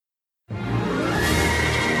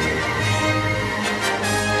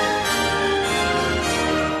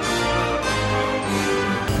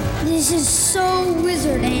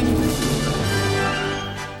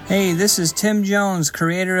Hey, this is Tim Jones,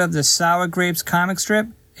 creator of the Sour Grapes comic strip,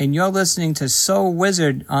 and you're listening to So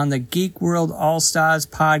Wizard on the Geek World All-Stars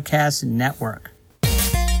Podcast Network.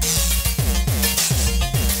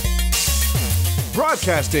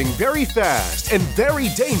 Broadcasting very fast and very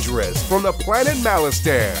dangerous from the planet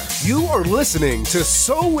Malastare. You are listening to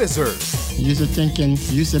So Wizard. You're thinking,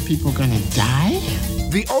 people gonna die?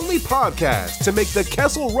 The only podcast to make the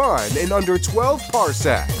Kessel Run in under 12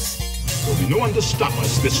 parsecs. There'll be no one to stop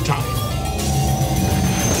us this time.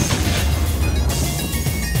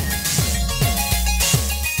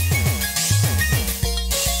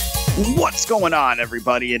 What's going on,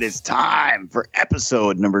 everybody? It is time for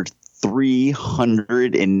episode number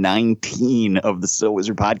 319 of the So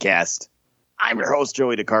Wizard podcast. I'm your host,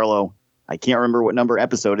 Joey DiCarlo. I can't remember what number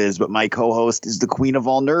episode is, but my co-host is the queen of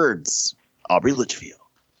all nerds, Aubrey Litchfield.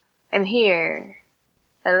 I'm here.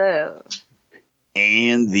 Hello.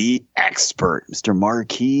 And the expert, Mr.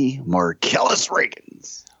 Marquis Marcellus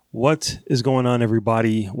Reagans. What is going on,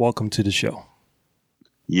 everybody? Welcome to the show.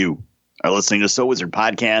 You are listening to So Wizard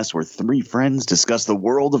Podcast, where three friends discuss the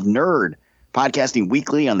world of nerd, podcasting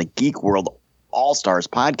weekly on the Geek World All-Stars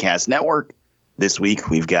Podcast Network. This week,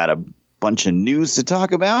 we've got a bunch of news to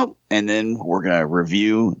talk about, and then we're going to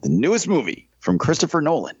review the newest movie from Christopher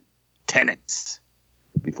Nolan, Tenet.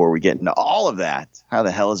 Before we get into all of that, how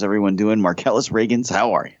the hell is everyone doing? Marcellus Reagans,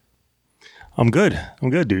 how are you? I'm good,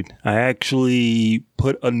 dude. I actually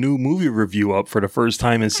put a new movie review up for the first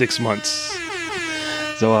time in 6 months.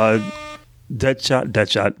 So,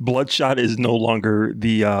 Bloodshot is no longer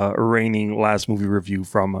the reigning last movie review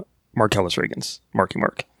from Marcellus Reagans, Marky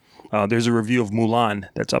Mark. There's a review of Mulan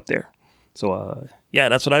that's up there. So, yeah,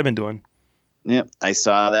 that's what I've been doing. Yep, I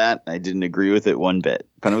saw that. I didn't agree with it one bit,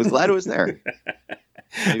 but I was glad it was there.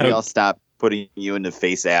 Maybe I'll stop putting you into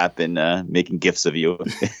Face App and making GIFs of you.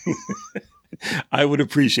 I would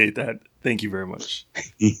appreciate that. Thank you very much.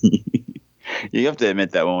 You have to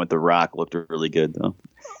admit that one with The Rock looked really good, though.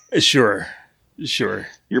 Sure.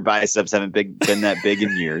 Your biceps haven't been that big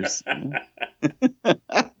in years.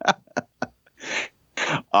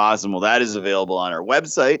 Awesome. Well, that is available on our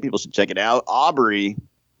website. People should check it out. Aubrey,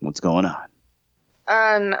 what's going on?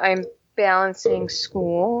 I'm balancing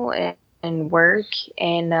school and work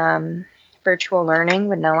and virtual learning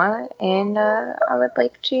with Noah, and I would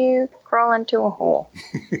like to crawl into a hole.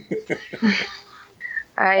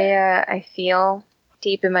 I feel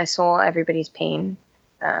deep in my soul everybody's pain,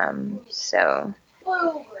 so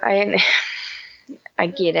I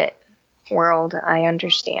get it, world. I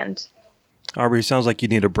understand. Aubrey, sounds like you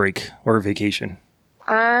need a break or a vacation.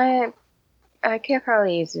 I could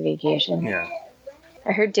probably use a vacation. Yeah.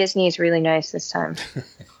 I heard Disney is really nice this time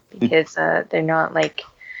because they're not like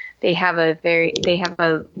they have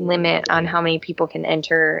a limit on how many people can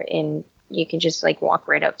enter, and you can just like walk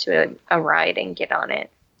right up to a ride and get on it.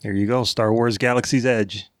 There you go, Star Wars Galaxy's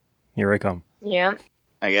Edge. Here I come. Yeah.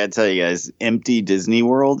 I gotta tell you guys, empty Disney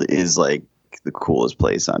World is like the coolest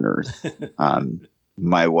place on earth.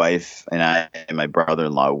 My wife and I and my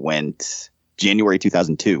brother-in-law went January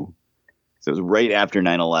 2002. So it was right after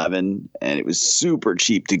 9/11, and it was super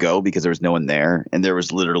cheap to go because there was no one there, and there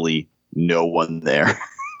was literally no one there.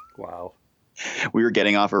 Wow. We were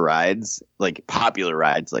getting off of rides, like popular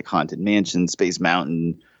rides, like Haunted Mansion, Space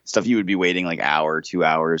Mountain, stuff you would be waiting like hour, 2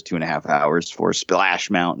 hours, 2.5 hours for. Splash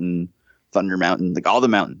Mountain, Thunder Mountain, like all the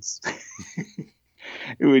mountains.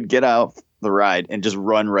 We would get out the ride and just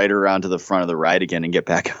run right around to the front of the ride again and get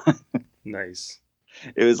back on. Nice.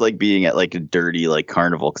 It was like being at like a dirty like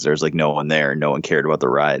carnival because there's like no one there. No one cared about the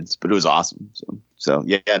rides, but it was awesome. So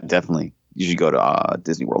yeah, definitely. You should go to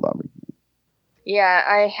Disney World, Aubrey. Yeah,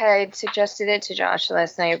 I had suggested it to Josh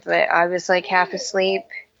last night, but I was like half asleep,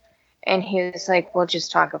 and he was like, "We'll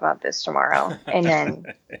just talk about this tomorrow." And then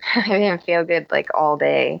I didn't feel good like all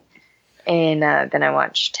day, and then I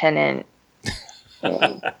watched Tenet.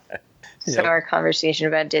 And so our conversation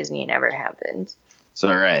about Disney never happened. It's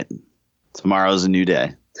all right. Tomorrow's a new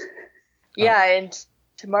day. Yeah, and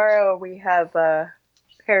tomorrow we have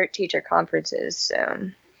parent teacher conferences, so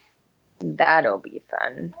that'll be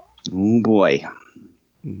fun. Oh boy.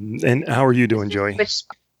 And how are you doing, Joey?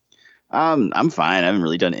 I'm fine. I haven't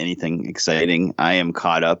really done anything exciting. I am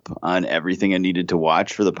caught up on everything I needed to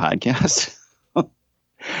watch for the podcast.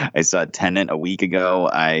 I saw Tenet a week ago.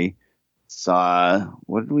 I saw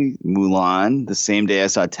Mulan. The same day I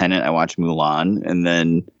saw Tenet, I watched Mulan, and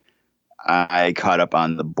then I caught up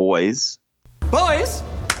on The Boys.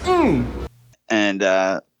 And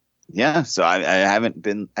so I haven't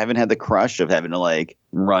had the crush of having to like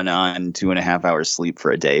run on 2.5 hours sleep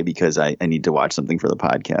for a day because I need to watch something for the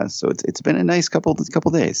podcast. So it's been a nice couple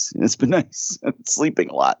days. It's been nice. I'm sleeping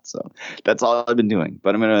a lot. So that's all I've been doing.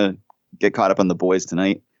 But I'm going to get caught up on The Boys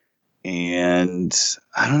tonight. And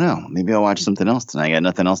I don't know, maybe I'll watch something else tonight. I got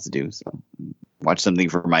nothing else to do. So watch something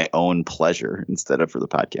for my own pleasure instead of for the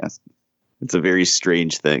podcast. It's a very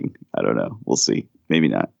strange thing. I don't know. We'll see. Maybe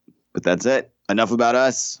not. But that's it. Enough about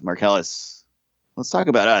us. Marcellus, let's talk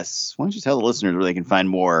about us. Why don't you tell the listeners where they can find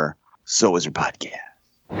more So Wizard Podcast?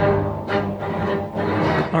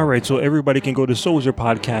 All right, so everybody can go to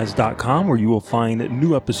SoWizardPodcast.com where you will find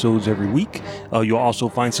new episodes every week. You'll also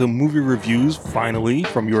find some movie reviews, finally,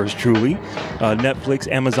 from yours truly. Netflix,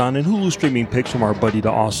 Amazon, and Hulu streaming picks from our buddy,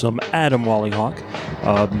 the awesome Adam Wallyhawk.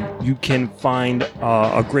 You can find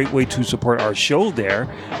a great way to support our show there,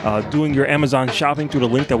 doing your Amazon shopping through the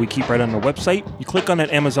link that we keep right on the website. You click on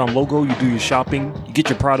that Amazon logo, you do your shopping, you get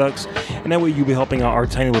your products, and that way you'll be helping out our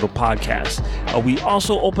tiny little podcast. We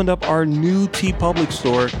also opened up our new TeePublic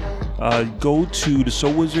store. Go to the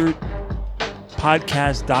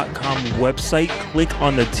SoWizardPodcast.com website, click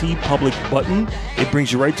on the TeePublic button. It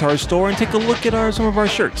brings you right to our store, and take a look at some of our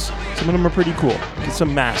shirts. Some of them are pretty cool. Get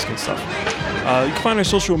some masks and stuff. You can find our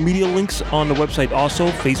social media links on the website also,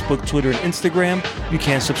 Facebook, Twitter, and Instagram. You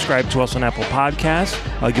can subscribe to us on Apple Podcasts.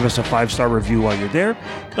 Give us a 5-star review while you're there.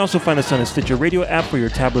 You can also find us on the Stitcher Radio app for your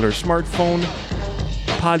tablet or smartphone,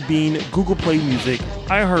 Podbean, Google Play Music,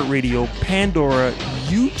 iHeartRadio, Pandora,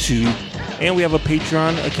 YouTube, and we have a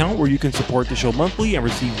Patreon account where you can support the show monthly and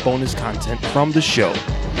receive bonus content from the show.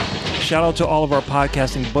 Shout out to all of our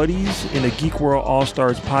podcasting buddies in the Geek World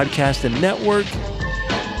All-Stars Podcast and Network.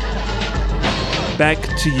 Back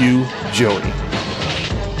to you, Joey.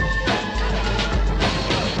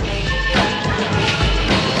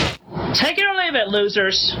 Take it or leave it,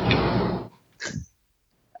 losers.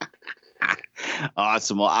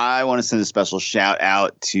 Awesome. Well, I want to send a special shout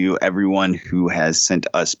out to everyone who has sent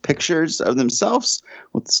us pictures of themselves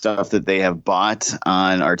with the stuff that they have bought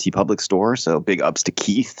on our TeePublic store. So big ups to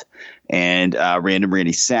Keith and Random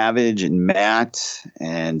Randy Savage and Matt.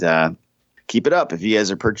 And keep it up. If you guys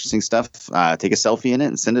are purchasing stuff, take a selfie in it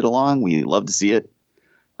and send it along. We love to see it.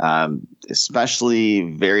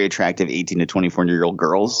 Especially very attractive 18 to 24-year-old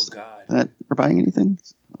girls that are buying anything.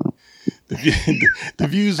 The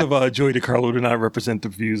views of Joey DiCarlo do not represent the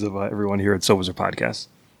views of everyone here at So Wizard Podcast.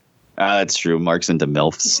 That's true. Mark's into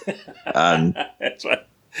MILFs. That's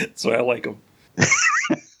why I like him.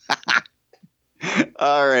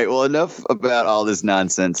 All right. Well, enough about all this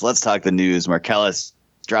nonsense. Let's talk the news. Marcellus,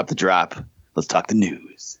 drop the drop. Let's talk the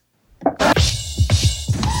news.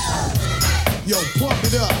 Yo, pump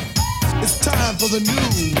it up. It's time for the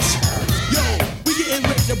news. Yo, we getting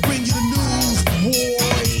ready to bring you the news, boy.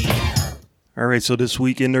 All right, so this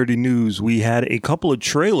week in Nerdy News, we had a couple of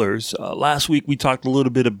trailers. Last week, we talked a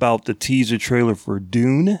little bit about the teaser trailer for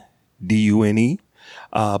Dune, D-U-N-E.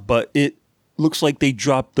 But it looks like they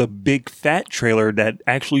dropped the big fat trailer that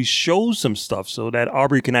actually shows some stuff so that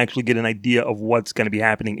Aubrey can actually get an idea of what's going to be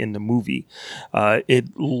happening in the movie.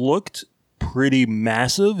 It looked pretty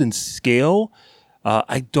massive in scale.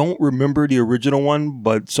 I don't remember the original one,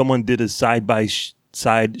 but someone did a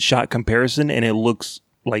side-by-side shot comparison, and it looks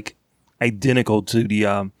like identical to the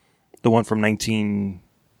one from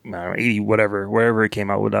 1980, wherever it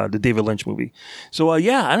came out with the David Lynch movie. So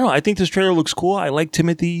yeah, I don't know. I think this trailer looks cool. I like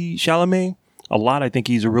Timothée Chalamet a lot. I think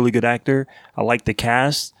he's a really good actor. I like the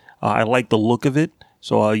cast. I like the look of it.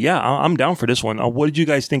 So yeah, I'm down for this one. What did you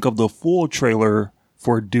guys think of the full trailer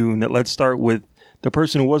for Dune? Let's start with the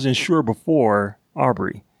person who wasn't sure before,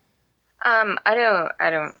 Aubrey. I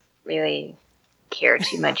don't really care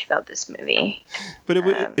too much about this movie. But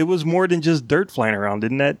it was more than just dirt flying around.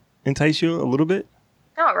 Didn't that entice you a little bit?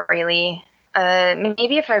 Not really.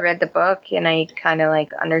 Maybe if I read the book and I kind of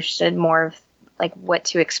like understood more of like what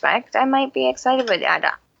to expect, I might be excited. But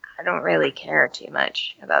I don't really care too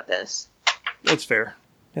much about this. That's fair.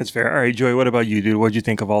 All right, Joey, what about you, dude? What did you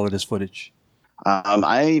think of all of this footage?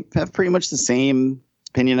 I have pretty much the same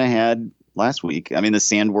opinion I had last week. I mean, the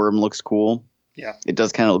sandworm looks cool. Yeah. It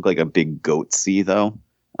does kind of look like a big goat sea, though.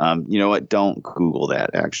 You know what? Don't Google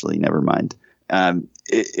that, actually. Never mind.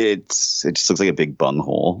 It just looks like a big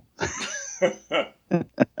bunghole. I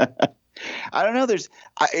don't know.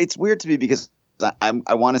 It's weird to me because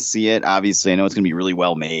I want to see it. Obviously, I know it's going to be really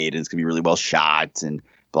well made and it's going to be really well shot and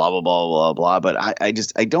blah, blah, blah, blah, blah. But I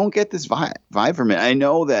don't get this vibe from it. I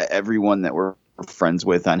know that everyone that we're friends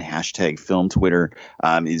with on #film Twitter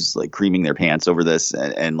is like creaming their pants over this.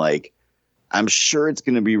 And like, I'm sure it's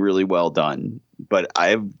going to be really well done. But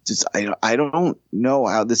I don't know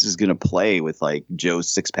how this is going to play with like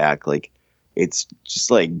Joe's six pack. Like, it's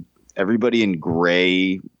just like everybody in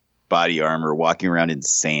gray body armor walking around in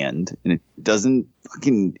sand, and it doesn't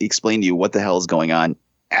fucking explain to you what the hell is going on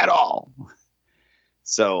at all.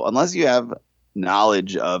 So unless you have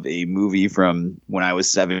knowledge of a movie from when I was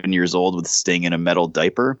 7 years old with Sting in a metal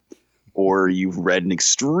diaper, or you've read an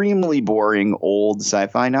extremely boring old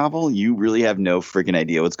sci-fi novel, you really have no freaking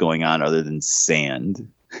idea what's going on other than sand.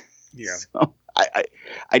 Yeah. So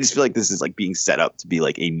I just feel like this is like being set up to be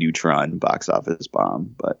like a neutron box office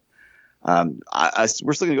bomb. But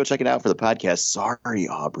we're still going to go check it out for the podcast. Sorry,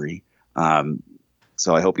 Aubrey.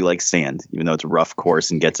 So I hope you like sand, even though it's a rough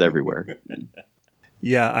course and gets everywhere.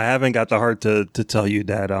 Yeah, I haven't got the heart to tell you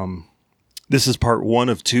that this is part 1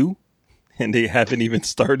 of 2, and they haven't even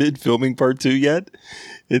started filming part 2 yet.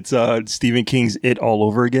 It's Stephen King's It all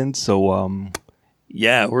over again. So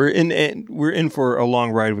yeah, we're in for a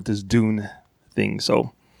long ride with this Dune thing.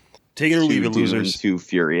 So take it or leave it, losers. Too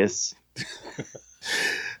furious.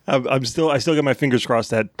 I still got my fingers crossed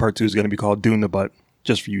that part 2 is going to be called Dune the Butt,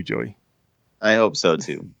 just for you, Joey. I hope so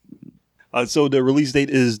too. So the release date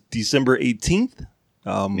is December 18th.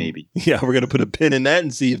 Maybe. Yeah, we're going to put a pin in that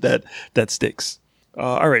and see if that sticks.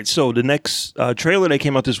 All right, so the next trailer that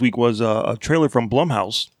came out this week was a trailer from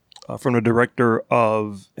Blumhouse. From the director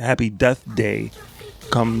of Happy Death Day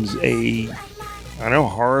comes a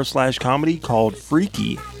horror / comedy called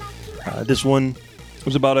Freaky. This one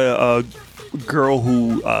was about a girl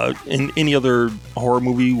who in any other horror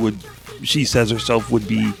movie she says herself would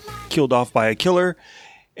be killed off by a killer.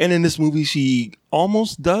 And in this movie, she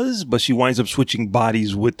almost does, but she winds up switching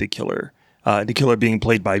bodies with the killer. The killer being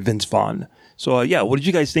played by Vince Vaughn. So, what did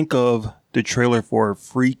you guys think of the trailer for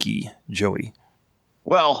Freaky, Joey?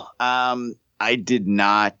 Well, I did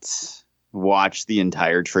not watch the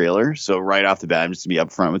entire trailer. So right off the bat, I'm just going to be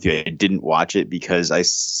upfront with you. I didn't watch it because I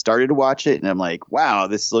started to watch it and I'm like, wow,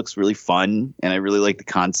 this looks really fun. And I really like the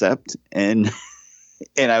concept. And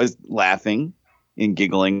I was laughing and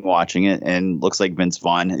giggling watching it, and looks like Vince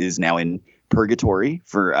Vaughn is now in purgatory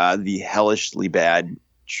for the hellishly bad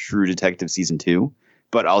True Detective season 2,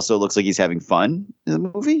 but also looks like he's having fun in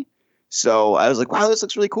the movie. So I was like, wow, this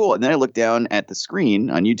looks really cool. And then I looked down at the screen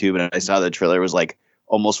on YouTube and I saw the trailer was like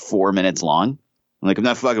almost 4 minutes long. I'm like, I'm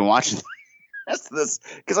not fucking watching this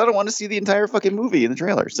because I don't want to see the entire fucking movie in the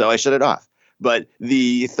trailer. So I shut it off. But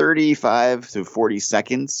the 35 to 40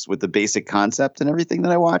 seconds with the basic concept and everything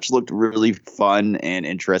that I watched looked really fun and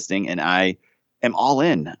interesting. And I am all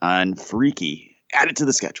in on Freaky. Add it to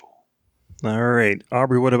the schedule. All right.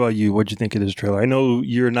 Aubrey, what about you? What'd you think of this trailer? I know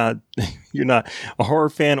you're not a horror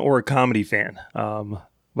fan or a comedy fan.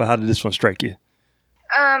 But how did this one strike you?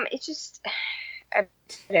 It just, I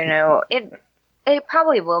don't know. It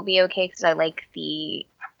probably will be okay because I like the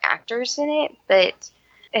actors in it, but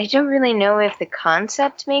I don't really know if the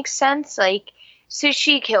concept makes sense. Like, so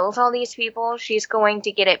she kills all these people, she's going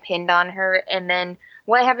to get it pinned on her, and then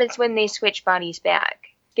what happens when they switch bodies back?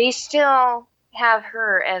 They still have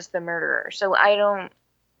her as the murderer. So I don't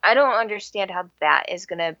understand how that is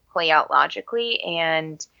going to play out logically,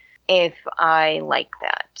 and if I like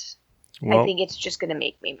that. Well, I think it's just going to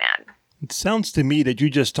make me mad. It sounds to me that you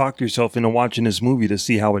just talked yourself into watching this movie to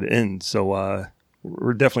see how it ends. So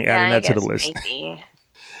we're definitely adding that to the list. Maybe.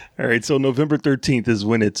 All right, so November 13th is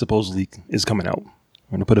when it supposedly is coming out. I'm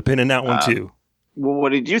going to put a pin in that one, too. Well,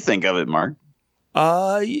 what did you think of it, Mark?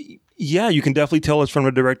 Yeah, you can definitely tell it's from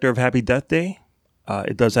the director of Happy Death Day.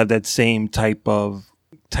 It does have that same type of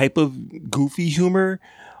goofy humor,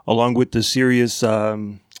 along with the serious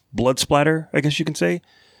blood splatter, I guess you can say.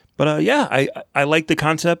 But I like the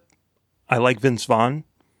concept. I like Vince Vaughn.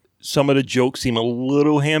 Some of the jokes seem a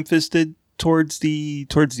little ham-fisted towards the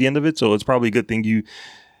end of it, so it's probably a good thing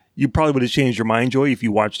you probably would have changed your mind, Joey, if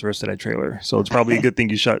you watched the rest of that trailer. So it's probably a good thing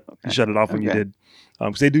you shut it off when you did,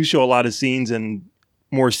 because they do show a lot of scenes, and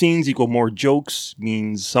more scenes equal more jokes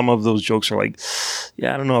means some of those jokes are like,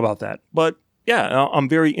 yeah, I don't know about that, but yeah, I'm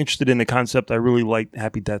very interested in the concept. I really like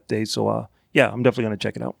Happy Death Day, so I'm definitely gonna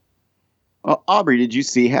check it out. Well, Aubrey, did you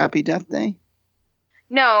see Happy Death Day?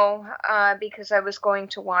 No, because I was going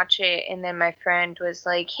to watch it, and then my friend was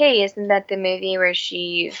like, hey, isn't that the movie where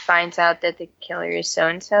she finds out that the killer is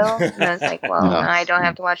so-and-so? And I was like, well, no. I don't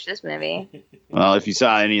have to watch this movie. Well, if you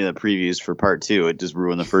saw any of the previews for part 2, it just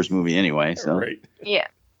ruined the first movie anyway. So. Right. Yeah.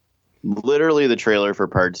 Literally, the trailer for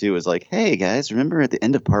part 2 is like, hey, guys, remember at the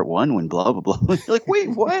end of part 1 when blah, blah, blah? You're like, wait,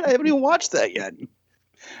 what? I haven't even watched that yet.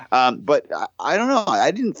 But I don't know.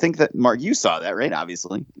 I didn't think that, Mark, you saw that, right?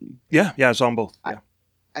 Obviously. Yeah, I saw them both. Yeah.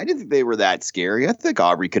 I didn't think they were that scary. I think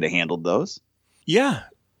Aubrey could have handled those. Yeah.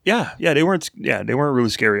 They weren't really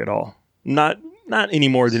scary at all. Not any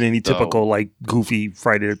more than any typical like goofy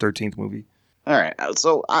Friday the 13th movie. All right.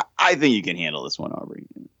 So I think you can handle this one, Aubrey.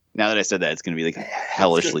 Now that I said that, it's going to be like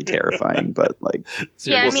hellishly terrifying, but like,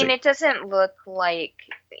 Yeah, we'll I mean, see. it doesn't look like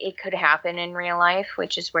it could happen in real life,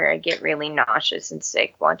 which is where I get really nauseous and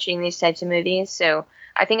sick watching these types of movies. So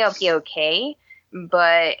I think I'll be okay,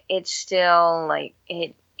 but it's still like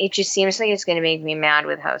it just seems like it's going to make me mad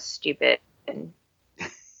with how stupid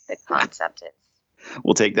the concept is.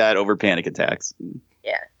 We'll take that over panic attacks.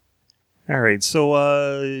 Yeah. All right. So,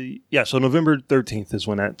 so November 13th is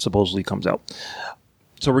when that supposedly comes out.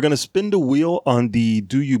 So we're going to spin the wheel on the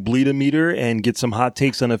Do You Bleed meter and get some hot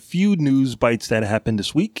takes on a few news bites that happened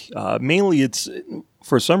this week. Mainly, it's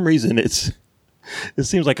for some reason, it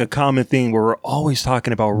seems like a common thing where we're always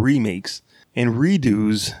talking about remakes and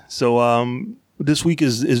redos. So this week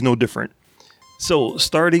is no different. So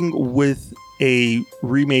starting with a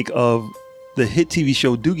remake of the hit TV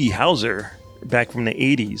show Doogie Howser back from the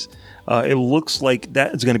 80s. It looks like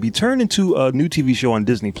that is going to be turned into a new TV show on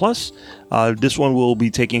Disney+. This one will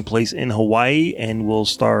be taking place in Hawaii and will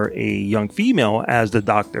star a young female as the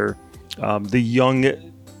doctor, the young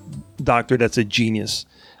doctor that's a genius.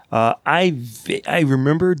 I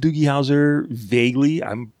remember Doogie Howser vaguely.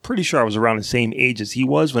 I'm pretty sure I was around the same age as he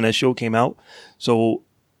was when that show came out. So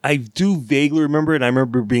I do vaguely remember it. I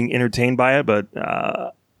remember being entertained by it, but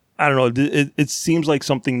I don't know. It seems like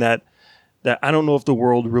something that I don't know if the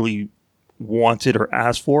world really wanted or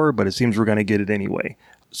asked for, but it seems we're going to get it anyway.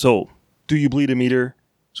 So, Do You Bleed meter?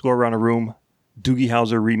 Let's go around the room. Doogie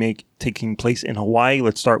Howser remake taking place in Hawaii.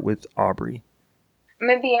 Let's start with Aubrey. I'm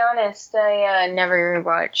going to be honest, I never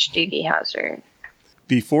watched Doogie Howser.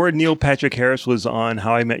 Before Neil Patrick Harris was on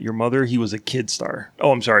How I Met Your Mother, he was a kid star.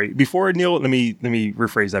 Oh, I'm sorry. Before Neil, let me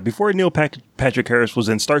rephrase that. Before Neil Patrick Harris was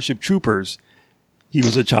in Starship Troopers, he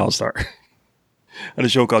was a child star. On a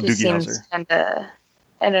show called Doogie Howser.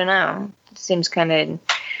 I don't know. It seems kind of...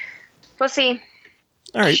 We'll see.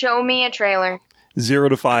 All right. Show me a trailer. 0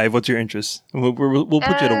 to 5. What's your interest? We'll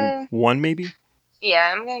put you at a 1, maybe?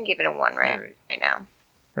 Yeah, I'm going to give it a 1 right now.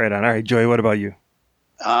 Right on. All right, Joey, what about you?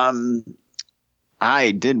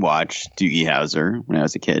 I did watch Doogie Howser when I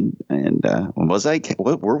was a kid. And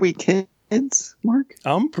were we kids, Mark?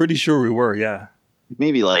 I'm pretty sure we were, yeah.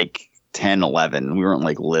 Maybe like 10, 11. We weren't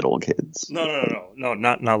like little kids. No,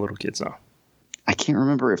 not little kids, no. I can't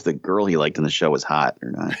remember if the girl he liked in the show was hot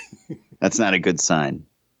or not. That's not a good sign.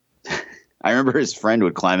 I remember his friend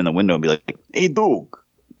would climb in the window and be like, "Hey, Doug."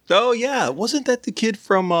 Oh, yeah. Wasn't that the kid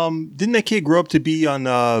from, didn't that kid grow up to be on,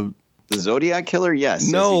 The Zodiac Killer? Yes.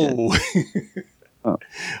 No. Oh.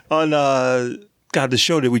 On, the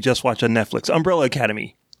show that we just watched on Netflix, Umbrella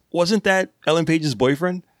Academy. Wasn't that Ellen Page's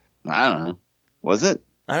boyfriend? I don't know. Was it?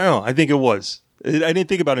 I don't know. I think it was. I didn't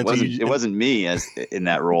think about it until It wasn't me as in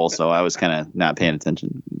that role, so I was kind of not paying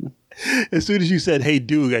attention. As soon as you said, "Hey,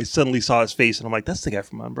 Doug," I suddenly saw his face, and I'm like, that's the guy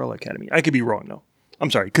from Umbrella Academy. I could be wrong, though. I'm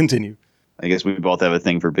sorry. Continue. I guess we both have a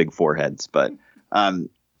thing for big foreheads, but I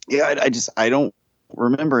don't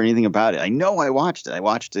remember anything about it. I know I watched it. I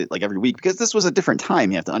watched it like every week because this was a different time.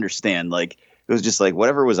 You have to understand, like it was just like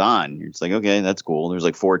whatever was on. You're just like, okay, that's cool. There's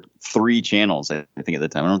like 3 channels, I think, at the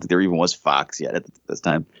time. I don't think there even was Fox yet at this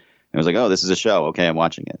time. And I was like, oh, this is a show. Okay, I'm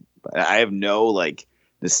watching it. But I have no like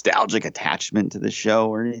nostalgic attachment to the show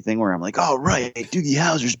or anything where I'm like, oh, right, Doogie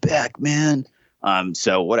Howser's back, man.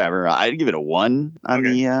 So whatever. I'd give it a 1 on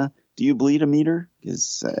the Do You Bleed meter?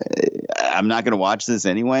 Because I'm not going to watch this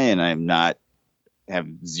anyway, and I'm not have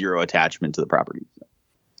zero attachment to the property. So.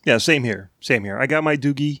 Yeah, same here. I got my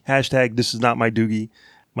Doogie. # this is not my Doogie.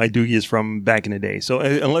 My Doogie is from back in the day. So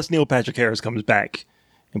unless Neil Patrick Harris comes back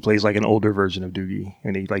and plays like an older version of Doogie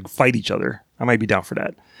and they like fight each other, I might be down for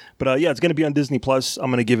that. But it's going to be on Disney+. I'm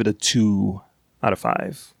going to give it a 2 out of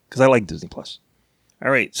 5 because I like Disney+. All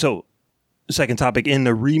right, so second topic in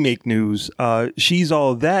the remake news. She's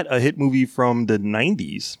All That, a hit movie from the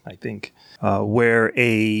 90s, I think, where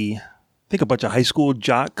a bunch of high school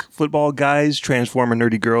jock football guys transform a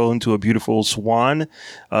nerdy girl into a beautiful swan.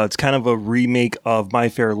 It's kind of a remake of My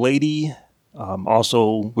Fair Lady,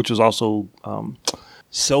 which was also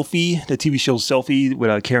Selfie, the TV show Selfie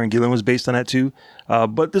with Karen Gillan was based on that too.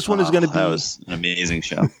 But this one is going to be... That was an amazing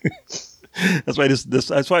show. That's why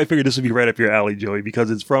that's why I figured this would be right up your alley, Joey, because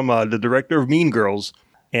it's from the director of Mean Girls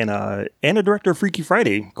and the director of Freaky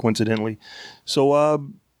Friday, coincidentally. So,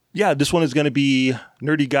 this one is going to be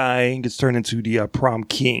nerdy guy gets turned into the prom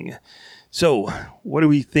king. So, what do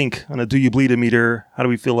we think on a Do You Bleed meter? How do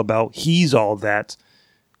we feel about He's All That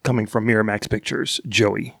coming from Miramax Pictures,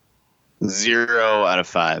 Joey? 0 out of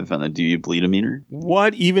 5 on the Do You Bleed meter.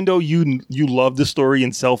 What? Even though you love the story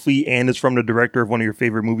in Selfie and it's from the director of one of your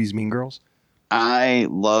favorite movies, Mean Girls? I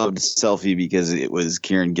loved Selfie because it was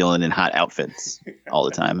Kieran Gillen in hot outfits all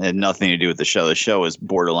the time. It had nothing to do with the show. The show was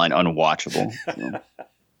borderline unwatchable. So,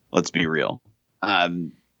 let's be real.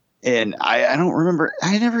 And I don't remember.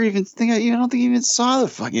 I don't think I even saw the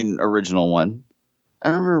fucking original one. I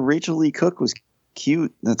remember Rachel Lee Cook was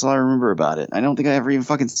cute. That's all I remember about it. I don't think I ever even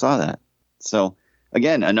fucking saw that. So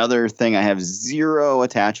again, another thing I have zero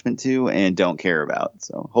attachment to and don't care about.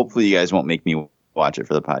 So hopefully you guys won't make me watch it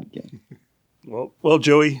for the podcast. Well,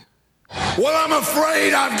 Joey. Well, I'm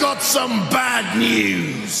afraid I've got some bad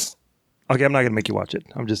news. Okay, I'm not gonna make you watch it.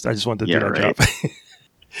 I just wanted to do that right. job.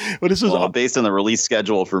 Well, this was based on the release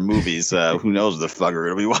schedule for movies. Who knows the fucker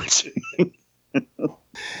it'll be watching? All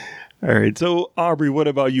right. So, Aubrey, what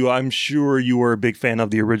about you? I'm sure you were a big fan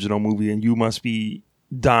of the original movie, and you must be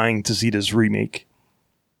dying to see this remake.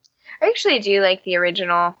 I actually do like the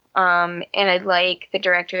original, and I like the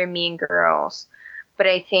director of Mean Girls. But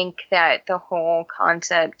I think that the whole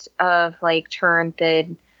concept of like turn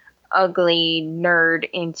the ugly nerd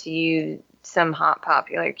into some hot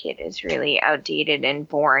popular kid is really outdated and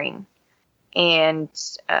boring. And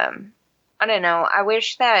I don't know. I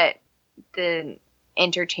wish that the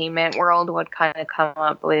entertainment world would kind of come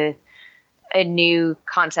up with a new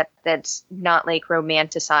concept that's not like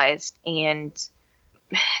romanticized and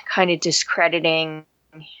kind of discrediting.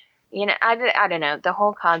 You know, I don't know. The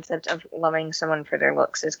whole concept of loving someone for their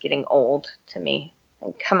looks is getting old to me.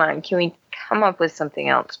 Like, come on, can we come up with something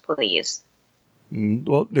else, please?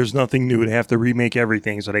 Well, there's nothing new. They have to remake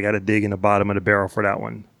everything, so they got to dig in the bottom of the barrel for that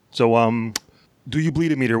one. So, do you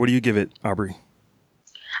bleed a meter? What do you give it, Aubrey?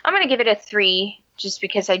 I'm going to give it a 3, just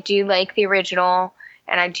because I do like the original,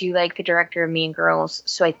 and I do like the director of Mean Girls.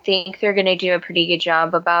 So I think they're going to do a pretty good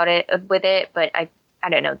job with it, but I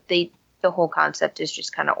don't know. The whole concept is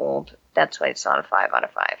just kind of old. That's why it's not a 5 out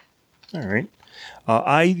of 5. All right.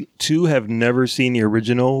 I, too, have never seen the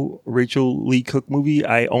original Rachel Lee Cook movie.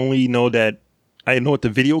 I only know that I know what the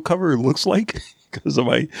video cover looks like because of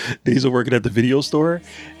my days of working at the video store.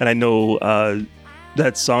 And I know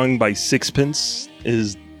that song by Sixpence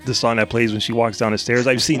is the song that plays when she walks down the stairs.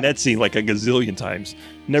 I've seen that scene like a gazillion times.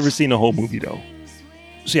 Never seen the whole movie, though.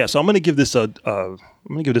 So, yeah, so I'm going to give this a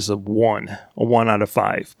 1 out of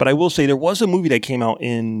 5. But I will say there was a movie that came out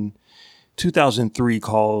in 2003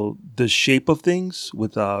 called The Shape of Things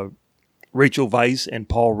with Rachel Weisz and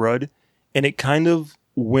Paul Rudd. And it kind of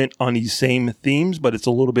went on these same themes, but it's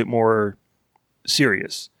a little bit more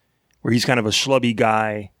serious, where he's kind of a schlubby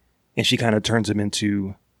guy and she kind of turns him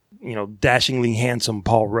into, dashingly handsome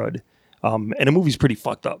Paul Rudd. And the movie's pretty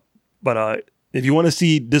fucked up. But if you want to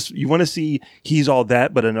see this, you want to see He's All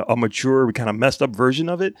That, but in a mature, kind of messed up version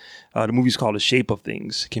of it. The movie's called The Shape of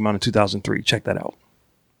Things. Came out in 2003. Check that out.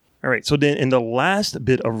 All right. So then in the last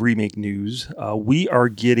bit of remake news, we're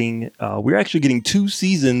actually getting 2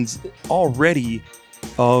 seasons already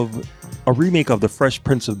of a remake of The Fresh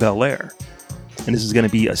Prince of Bel-Air. And this is going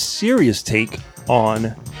to be a serious take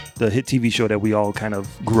on the hit TV show that we all kind of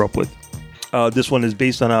grew up with. This one is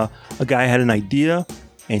based on a guy had an idea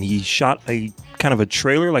and he shot a kind of a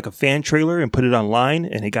trailer, like a fan trailer, and put it online,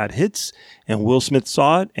 and it got hits. And Will Smith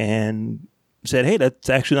saw it and said, hey, that's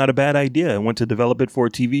actually not a bad idea, and went to develop it for a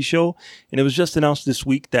TV show. And it was just announced this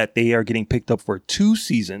week that they are getting picked up for 2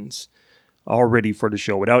 seasons already for the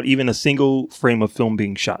show without even a single frame of film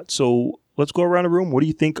being shot. So let's go around the room. What do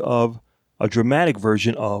you think of a dramatic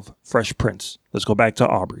version of Fresh Prince? Let's go back to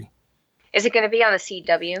Aubrey. Is it going to be on the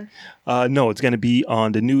CW? No, it's going to be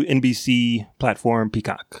on the new NBC platform,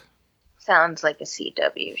 Peacock. Sounds like a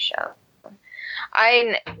CW show.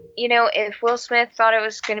 If Will Smith thought it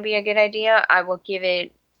was going to be a good idea, I will give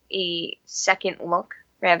it a second look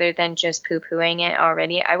rather than just poo-pooing it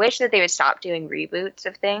already. I wish that they would stop doing reboots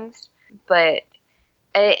of things, but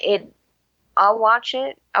I'll watch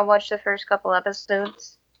it. I'll watch the first couple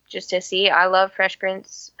episodes just to see. I love Fresh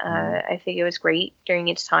Prince. I think it was great during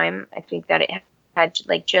its time. I think that it had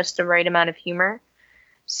like just the right amount of humor.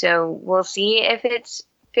 So we'll see if it's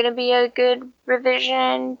going to be a good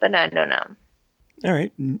revision, but I don't know. All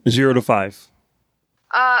right. 0 to 5.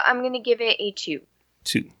 I'm going to give it a 2.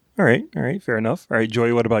 2. All right. Fair enough. All right,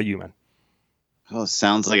 Joey, what about you, man? Oh,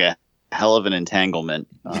 sounds like a hell of an entanglement.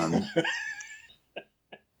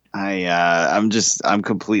 I'm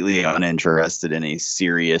completely uninterested in a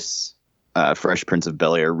serious Fresh Prince of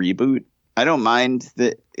Bel-Air reboot. I don't mind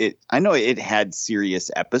that I know it had serious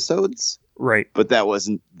episodes, right? But that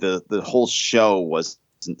wasn't the whole show wasn't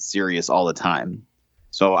serious all the time.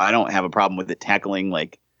 So I don't have a problem with it tackling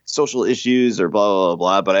like social issues or blah blah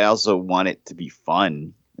blah. But I also want it to be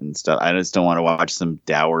fun and stuff. I just don't want to watch some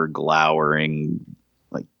dour, glowering,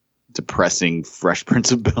 like depressing Fresh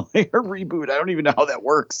Prince of Bel-Air reboot. I don't even know how that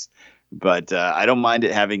works, but I don't mind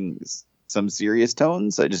it having some serious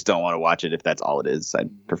tones. I just don't want to watch it if that's all it is. I'd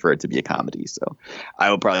prefer it to be a comedy. So I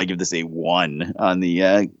will probably give this a 1 on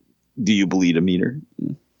the Do You Bleed a meter.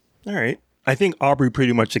 All right. I think Aubrey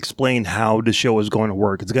pretty much explained how the show is going to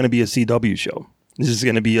work. It's going to be a CW show. This is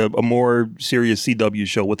going to be a more serious CW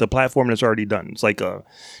show with a platform that's already done. It's like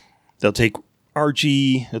they'll take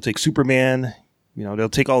Archie, they'll take Superman, they'll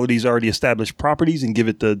take all of these already established properties and give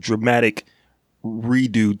it the dramatic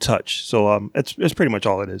redo touch. So it's pretty much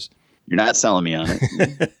all it is. You're not selling me on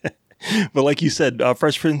it. But like you said,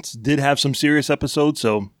 Fresh Prince did have some serious episodes,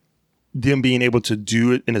 so them being able to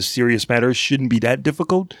do it in a serious manner shouldn't be that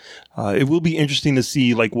difficult. It will be interesting to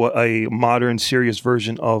see like what a modern serious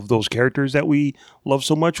version of those characters that we love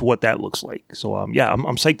so much, what that looks like. So I'm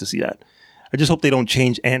psyched to see that. I just hope they don't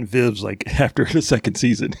change Aunt Viv's like after the second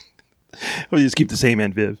season. Or just keep the same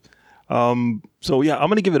Aunt Viv. So yeah, I'm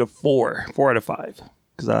going to give it a 4 out of 5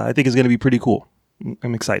 because I think it's going to be pretty cool.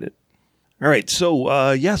 I'm excited. All right. So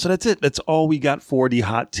so that's it. That's all we got for the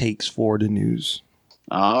hot takes for the news.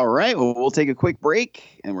 All right. Well, we'll take a quick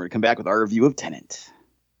break and we're going to come back with our review of Tenet.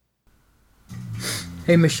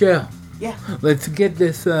 Hey, Michelle. Yeah. Let's get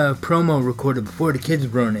this promo recorded before the kids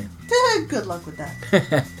run in. Good luck with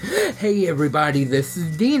that. Hey, everybody. This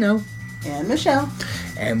is Dino. And Michelle.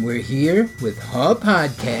 And we're here with our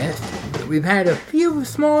podcast. We've had a few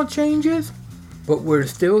small changes, but we're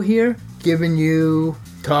still here giving you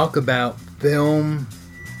talk about film,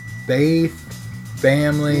 faith,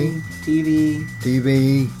 family,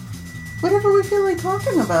 TV, whatever we feel like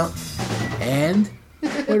talking about. And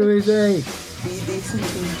what do we say? Be decent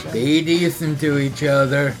to each other. Be decent to each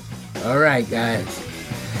other. All right, guys.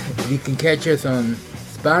 You can catch us on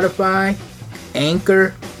Spotify,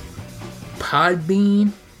 Anchor,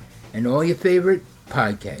 Podbean, and all your favorite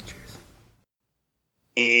podcatchers.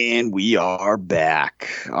 And we are back.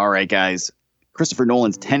 All right, guys. Christopher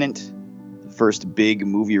Nolan's Tenet, the first big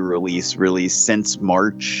movie release since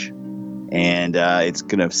March. And it's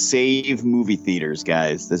going to save movie theaters,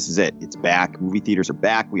 guys. This is it. It's back. Movie theaters are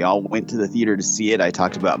back. We all went to the theater to see it. I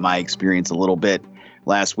talked about my experience a little bit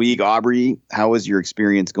last week. Aubrey, how was your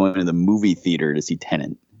experience going to the movie theater to see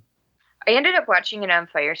Tenet? I ended up watching it on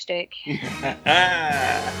Fire Stick. In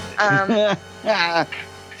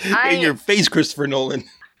your face, Christopher Nolan.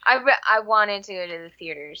 I wanted to go to the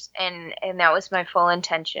theaters, and that was my full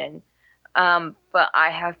intention. But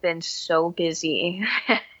I have been so busy.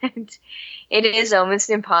 It is almost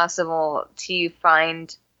impossible to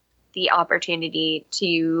find the opportunity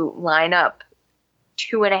to line up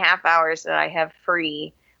 2.5 hours that I have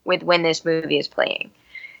free with when this movie is playing.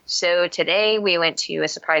 So today we went to a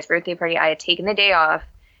surprise birthday party. I had taken the day off.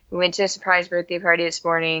 We went to a surprise birthday party this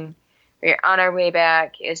morning. We were on our way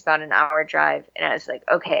back. It was about an hour drive. And I was like,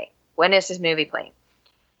 okay, when is this movie playing?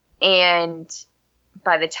 And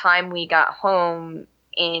by the time we got home,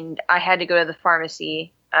 and I had to go to the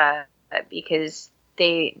pharmacy because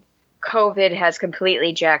COVID has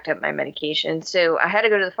completely jacked up my medication. So I had to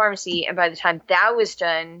go to the pharmacy, and by the time that was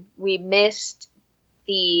done, we missed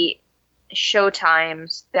the show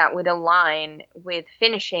times that would align with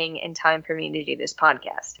finishing in time for me to do this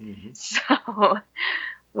podcast. Mm-hmm. So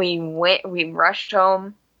we rushed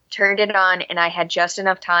home, turned it on, and I had just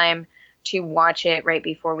enough time to watch it right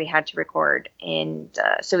before we had to record. And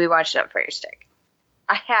so we watched it on Fire Stick.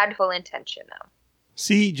 I had full intention, though.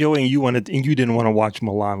 See, Joey, and you didn't want to watch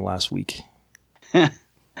Milan last week.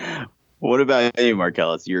 What about you,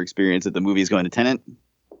 Marcellus? Your experience at the movies going to Tenet?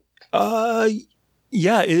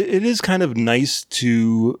 Yeah, it is kind of nice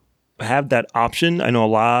to have that option. I know a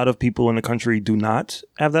lot of people in the country do not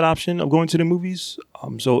have that option of going to the movies.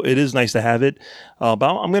 So it is nice to have it. But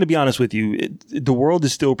I'm going to be honest with you. The world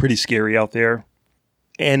is still pretty scary out there.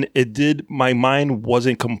 And my mind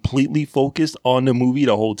wasn't completely focused on the movie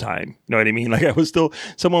the whole time. You know what I mean? Like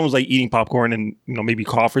someone was like eating popcorn and, maybe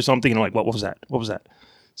cough or something. And I'm like, what was that? What was that?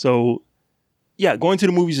 So yeah, going to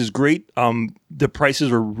the movies is great. The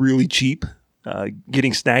prices were really cheap.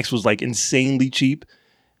 Getting snacks was like insanely cheap.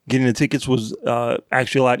 Getting the tickets was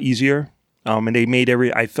actually a lot easier. And they made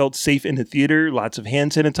I felt safe in the theater. Lots of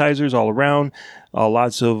hand sanitizers all around.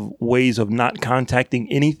 Lots of ways of not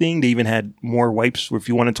contacting anything. They even had more wipes. If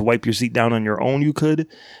you wanted to wipe your seat down on your own, you could.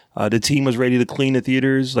 The team was ready to clean the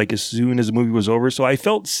theaters like as soon as the movie was over. So I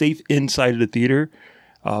felt safe inside of the theater.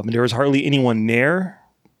 There was hardly anyone there.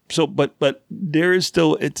 So, but there is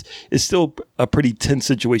still it's still a pretty tense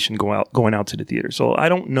situation going out to the theater. So I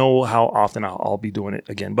don't know how often I'll be doing it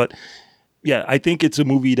again. But yeah, I think it's a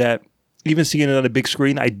movie that even seeing it on a big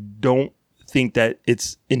screen, I don't think that you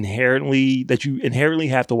inherently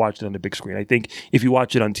have to watch it on the big screen. I think if you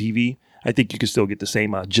watch it on TV, I think you can still get the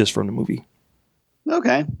same gist from the movie.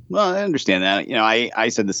 Okay. Well, I understand that. You know, I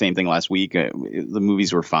said the same thing last week. The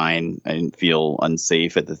movies were fine. I didn't feel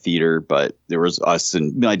unsafe at the theater, but there was us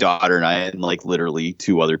and my daughter and I and like literally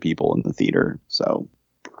 2 other people in the theater. So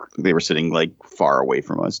they were sitting like far away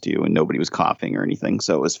from us too, and nobody was coughing or anything.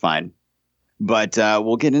 So it was fine. But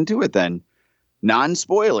we'll get into it then.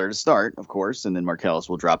 Non-spoiler to start, of course, and then Marcellus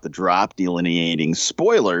will drop the drop delineating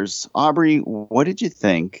spoilers. Aubrey, what did you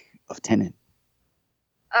think of Tenet?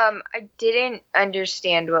 I didn't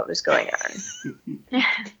understand what was going on.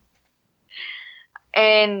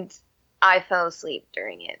 And I fell asleep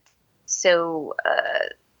during it. So,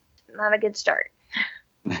 not a good start.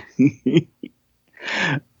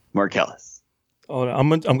 Marcellus. Oh, I'm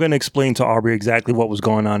going to explain to Aubrey exactly what was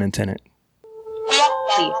going on in Tenet.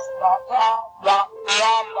 Please.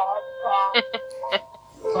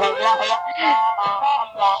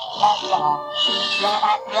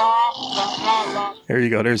 There you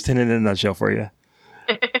go. There's Tenet in a nutshell for you.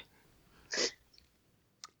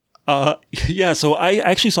 Yeah, so I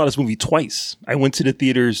actually saw this movie twice. I went to the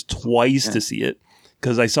theaters twice to see it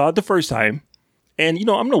because I saw it the first time. And, you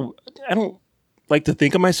know, I don't like to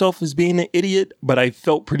think of myself as being an idiot, but I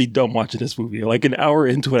felt pretty dumb watching this movie. Like an hour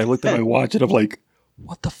into it, I looked at my watch and I'm like,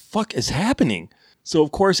 what the fuck is happening? So,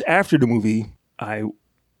 of course, after the movie, I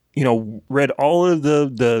read all of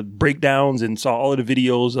the breakdowns and saw all of the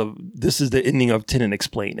videos of this is the ending of Tenet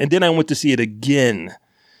Explained. And then I went to see it again,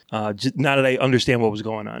 now that I understand what was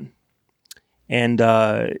going on. And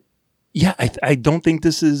I don't think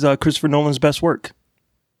this is Christopher Nolan's best work.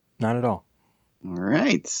 Not at all. All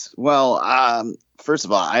right. Well, first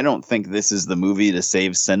of all, I don't think this is the movie to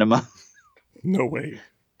save cinema. No way.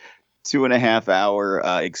 2.5 hour,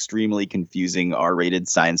 extremely confusing R-rated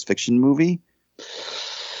science fiction movie.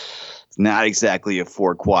 It's not exactly a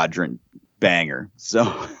 4-quadrant banger.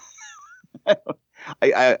 So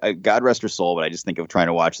I God rest her soul, but I just think of trying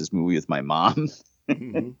to watch this movie with my mom.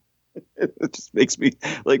 Mm-hmm. It just makes me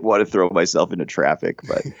like want to throw myself into traffic.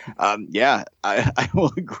 But yeah, I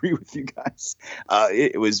will agree with you guys.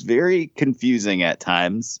 It was very confusing at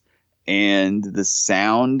times, and the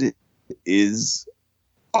sound is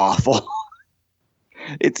awful.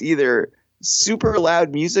 It's either super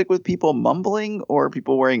loud music with people mumbling or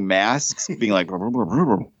people wearing masks being like,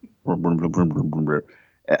 and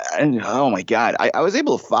oh my God, I was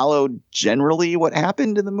able to follow generally what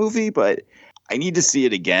happened in the movie, but I need to see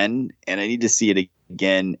it again, and I need to see it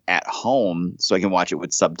again at home so I can watch it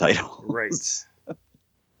with subtitles. Right.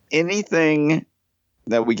 Anything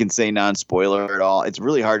that we can say non-spoiler at all? It's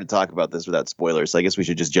really hard to talk about this without spoilers, so I guess we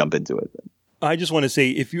should just jump into it then. I just want to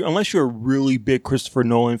say, unless you're a really big Christopher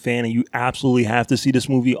Nolan fan and you absolutely have to see this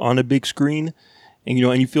movie on a big screen, and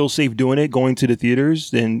you feel safe doing it, going to the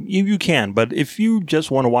theaters, then you can. But if you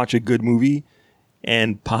just want to watch a good movie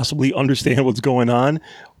and possibly understand what's going on,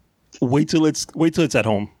 wait till it's at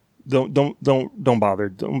home. Don't bother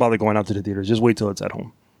going out to the theaters. Just wait till it's at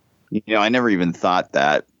home. I never even thought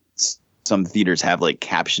that some theaters have like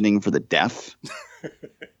captioning for the deaf,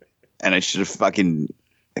 and I should have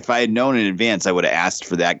if I had known in advance, I would have asked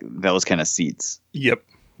for those kind of seats. Yep.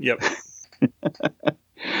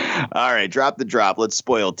 All right, drop the drop. Let's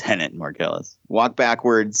spoil Tenet, Marcellus. Walk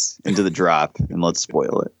backwards into the drop and let's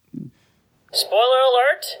spoil it. Spoiler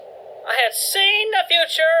alert! I had seen the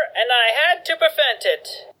future and I had to prevent it.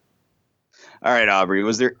 All right, Aubrey,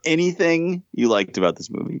 was there anything you liked about this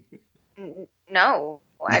movie? No,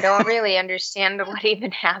 I don't really understand what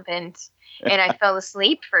even happened. And I fell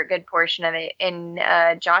asleep for a good portion of it. And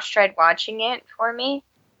Josh tried watching it for me.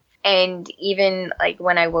 And even like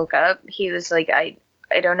when I woke up, he was like, I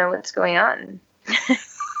don't know what's going on.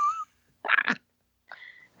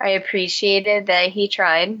 I appreciated that he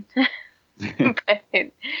tried. But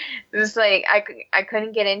it was like I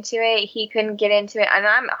couldn't get into it. He couldn't get into it. And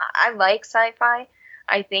I like sci-fi.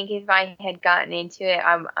 I think if I had gotten into it,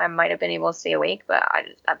 I might have been able to stay awake, but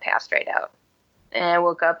I passed right out. And I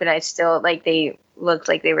woke up and I still, like, they looked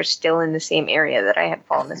like they were still in the same area that I had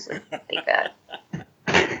fallen asleep like that.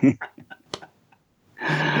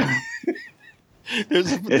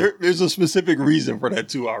 There's a specific reason for that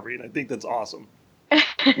too, Aubrey, and I think that's awesome.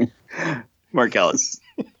 Marcellus.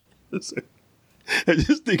 I'm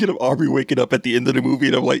just thinking of Aubrey waking up at the end of the movie,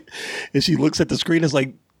 and I'm like, and she looks at the screen, it's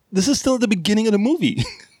like, this is still at the beginning of the movie.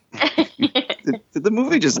 Did the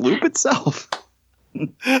movie just loop itself? Oh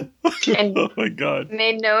my God. It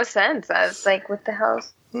made no sense. I was like, what the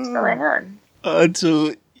hell's going on?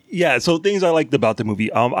 So things I liked about the movie.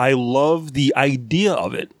 I love the idea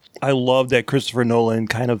of it. I love that Christopher Nolan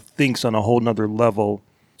kind of thinks on a whole nother level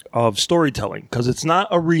of storytelling, because it's not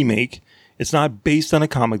a remake. It's not based on a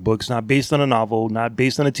comic book. It's not based on a novel, not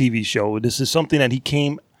based on a TV show. This is something that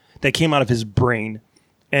came out of his brain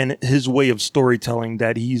and his way of storytelling,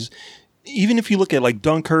 that even if you look at like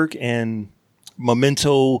Dunkirk and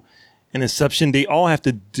Memento and Inception, they all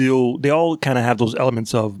kind of have those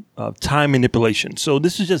elements of time manipulation. So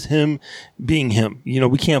this is just him being him.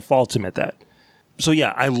 We can't fault him at that. So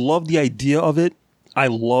yeah, I love the idea of it. I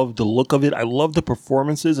love the look of it. I love the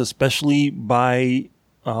performances, especially by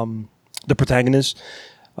the protagonist,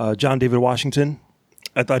 John David Washington.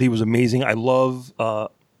 I thought he was amazing. I love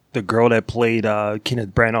the girl that played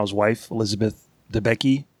Kenneth Branagh's wife, Elizabeth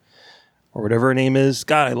Debicki, or whatever her name is.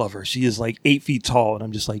 God, I love her. She is like 8 feet tall, and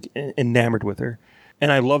I'm just like enamored with her.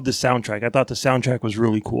 And I love the soundtrack. I thought the soundtrack was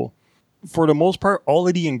really cool. For the most part, all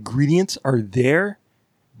of the ingredients are there,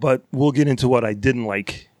 but we'll get into what I didn't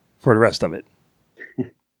like for the rest of it.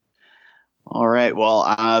 All right.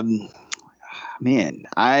 Well, man,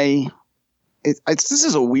 this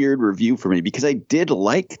is a weird review for me because I did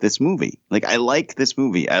like this movie. Like, I like this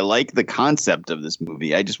movie. I like the concept of this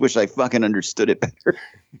movie. I just wish I fucking understood it better.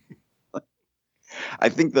 I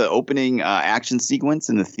think the opening action sequence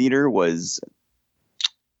in the theater was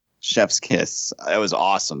chef's kiss. That was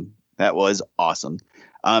awesome.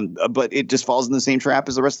 But it just falls in the same trap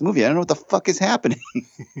as the rest of the movie. I don't know what the fuck is happening.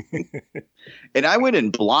 And I went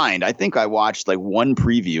in blind. I think I watched like one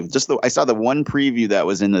preview. I saw the one preview that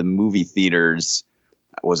was in the movie theaters.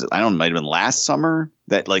 Was it? I don't know. It might have been last summer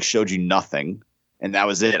that like showed you nothing. And that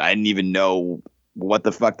was it. I didn't even know what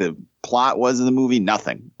the fuck the plot was of the movie.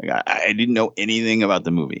 Nothing. Like, I didn't know anything about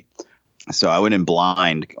the movie. So I went in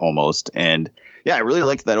blind almost. And yeah, I really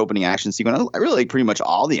liked that opening action sequence. I really like pretty much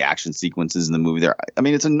all the action sequences in the movie there. I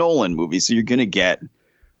mean, it's a Nolan movie, so you're going to get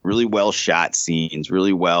really well shot scenes,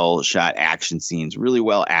 really well shot action scenes, really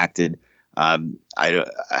well acted. I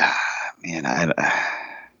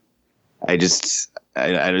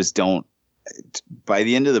just don't. By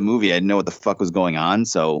the end of the movie, I didn't know what the fuck was going on,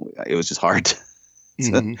 so it was just hard to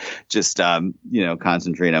just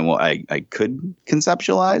concentrate on what I could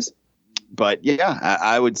conceptualize. But yeah,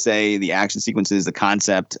 I would say the action sequences, the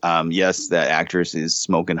concept. Yes, that actress is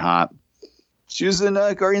smoking hot. She was in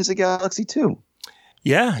Guardians of the Galaxy 2.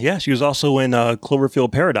 Yeah. She was also in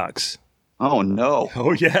Cloverfield Paradox. Oh, no.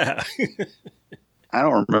 Oh, yeah. I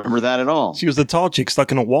don't remember that at all. She was the tall chick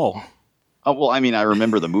stuck in a wall. Oh, well, I mean, I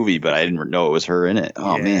remember the movie, but I didn't know it was her in it.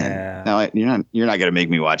 Oh, yeah. Man. Now, you're not going to make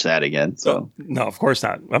me watch that again. So no, of course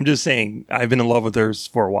not. I'm just saying I've been in love with her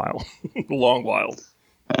for a while, a long while.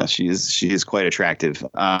 She is quite attractive.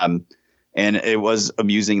 And it was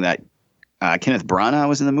amusing that Kenneth Branagh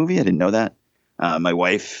was in the movie. I didn't know that. My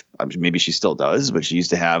wife, maybe she still does, but she used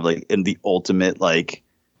to have like in the ultimate like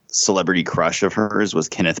celebrity crush of hers was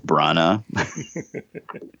Kenneth Branagh.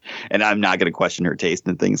 And I'm not going to question her taste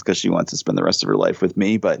in things because she wants to spend the rest of her life with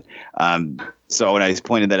me. But so when I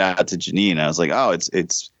pointed that out to Janine, I was like, oh, it's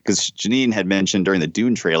because Janine had mentioned during the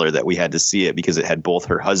Dune trailer that we had to see it because it had both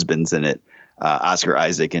her husbands in it. Oscar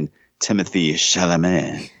Isaac and Timothée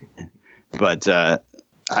Chalamet. But I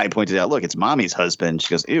pointed out, look, it's mommy's husband. She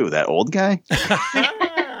goes, ew, that old guy.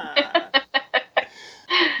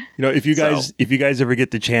 If you guys ever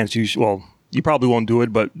get the chance, you probably won't do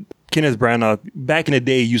it, but Kenneth Branagh back in the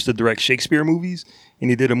day used to direct Shakespeare movies,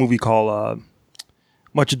 and he did a movie called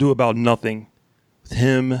Much Ado About Nothing with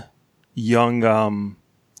him, young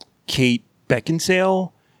Kate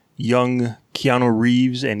Beckinsale, young Keanu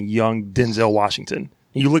Reeves, and young Denzel Washington.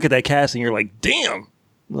 And you look at that cast and you're like, damn,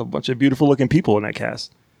 a bunch of beautiful looking people in that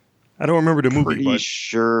cast. I don't remember the movie. Pretty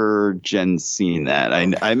sure Jen's seen that.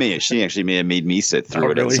 She actually may have made me sit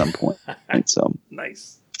through it at some point. Right, so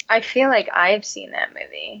nice. I feel like I've seen that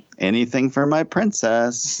movie. Anything for my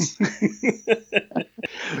princess.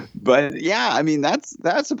 But yeah, I mean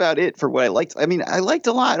that's about it for what I liked. I mean, I liked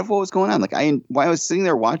a lot of what was going on. Like while I was sitting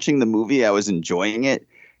there watching the movie, I was enjoying it.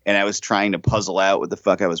 And I was trying to puzzle out what the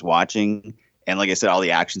fuck I was watching. And like I said, all the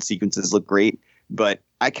action sequences look great. But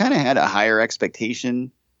I kind of had a higher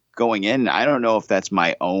expectation going in. I don't know if that's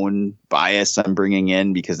my own bias I'm bringing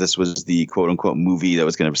in because this was the quote unquote movie that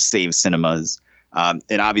was going to save cinemas. And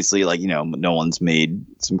obviously, like, Nolan's made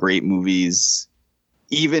some great movies.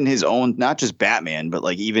 Even his own, not just Batman, but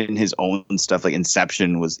like even his own stuff like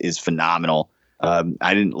Inception is phenomenal.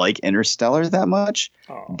 I didn't like Interstellar that much.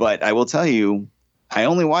 But I will tell you, I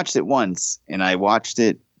only watched it once, and I watched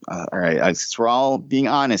it. All right, we're all being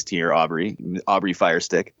honest here, Aubrey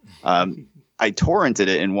Firestick. I torrented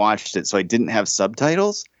it and watched it, so I didn't have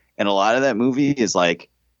subtitles, and a lot of that movie is like,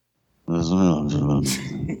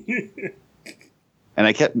 And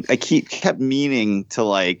I kept meaning to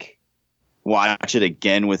like watch it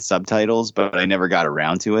again with subtitles, but I never got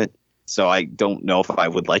around to it. So I don't know if I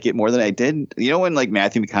would like it more than I did. You know when like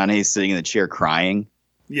Matthew McConaughey's sitting in the chair crying?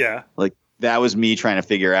 Yeah. Like that was me trying to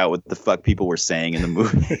figure out what the fuck people were saying in the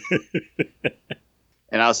movie.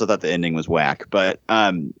 And I also thought the ending was whack. But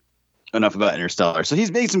enough about Interstellar. So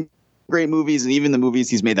he's made some great movies, and even the movies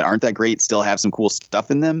he's made that aren't that great still have some cool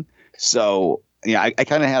stuff in them. So yeah, I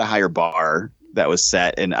kind of had a higher bar that was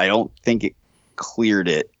set, and I don't think it cleared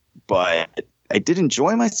it, but I did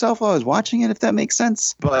enjoy myself while I was watching it, if that makes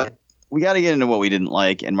sense. But we got to get into what we didn't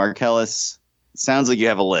like. And Marcellus, sounds like you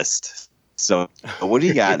have a list. So what do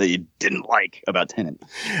you got that you didn't like about Tenet?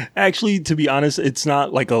 Actually, to be honest, it's not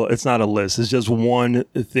a list. It's just one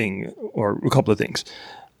thing or a couple of things.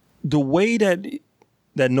 The way that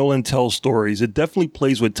Nolan tells stories, it definitely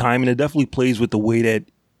plays with time, and it definitely plays with the way that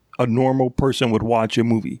a normal person would watch a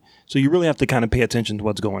movie. So you really have to kind of pay attention to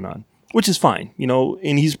what's going on, which is fine, you know.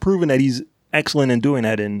 And he's proven that he's excellent in doing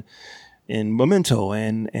that in Memento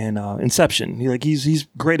and Inception. He's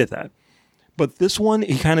great at that. But this one,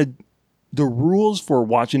 the rules for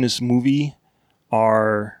watching this movie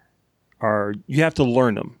are you have to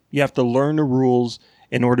learn them. You have to learn the rules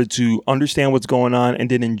in order to understand what's going on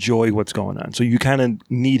and then enjoy what's going on. So you kind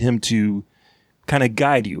of need him to kind of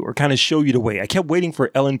guide you or kind of show you the way. I kept waiting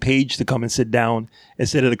for Ellen Page to come and sit down and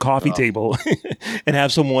sit at a coffee table and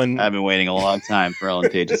have someone. I've been waiting a long time for Ellen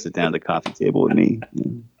Page to sit down at the coffee table with me.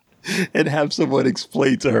 And have someone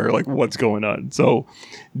explain to her like what's going on. So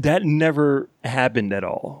that never happened at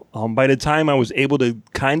all. By the time I was able to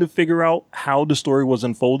kind of figure out how the story was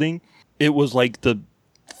unfolding, it was like the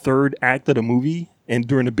third act of the movie and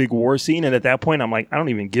during the big war scene. And at that point, I'm like, I don't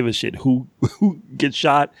even give a shit who gets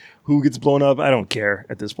shot, who gets blown up. I don't care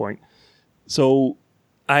at this point. So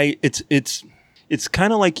it's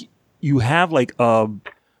kind of like you have like all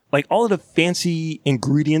of the fancy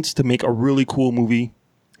ingredients to make a really cool movie.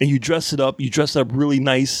 And you dress it up really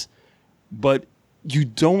nice, but you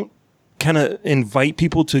don't kind of invite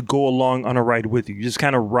people to go along on a ride with you. You just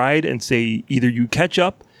kind of ride and say either you catch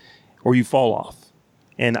up or you fall off.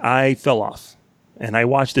 And I fell off. And I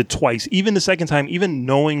watched it twice. Even the second time, even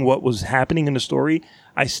knowing what was happening in the story,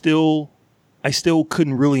 I still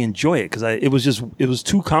couldn't really enjoy it because it was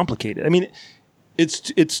too complicated. I mean,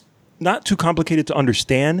 it's not too complicated to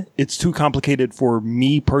understand. It's too complicated for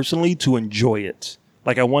me personally to enjoy it.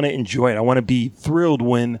 Like, I want to enjoy it. I want to be thrilled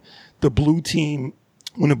when the blue team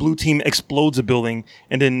explodes a building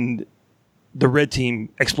and then the red team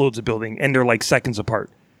explodes a building and they're like seconds apart.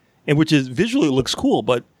 And which is visually looks cool,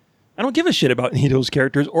 but I don't give a shit about any of those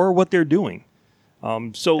characters or what they're doing.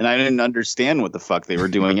 And I didn't understand what the fuck they were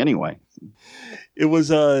doing anyway. It was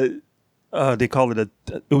they call it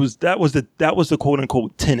that was the quote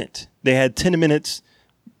unquote Tenet. They had 10 minutes.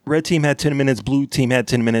 Red team had 10 minutes, blue team had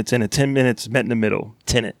 10 minutes, and 10 minutes met in the middle,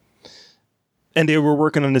 Tenet. And they were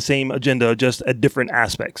working on the same agenda, just at different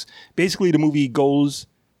aspects. Basically, the movie goes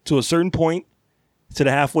to a certain point, to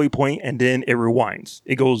the halfway point, and then it rewinds.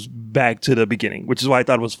 It goes back to the beginning, which is why I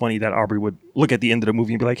thought it was funny that Aubrey would look at the end of the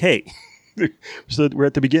movie and be like, hey, so we're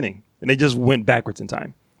at the beginning. And they just went backwards in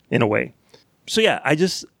time, in a way. So yeah,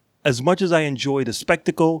 as much as I enjoy the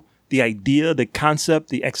spectacle, the idea, the concept,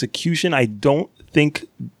 the execution, I don't think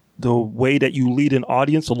the way that you lead an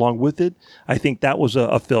audience along with it, I think that was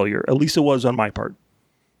a failure. At least it was on my part.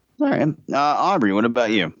 All right. Aubrey, what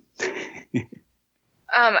about you?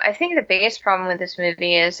 I think the biggest problem with this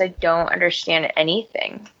movie is I don't understand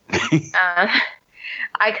anything.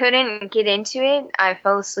 I couldn't get into it. I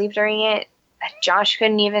fell asleep during it. Josh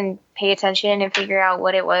couldn't even pay attention and figure out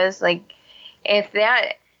what it was. Like, if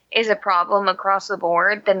that is a problem across the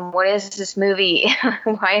board, then what is this movie?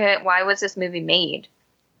 Why was this movie made?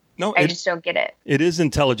 No, I just don't get it. It is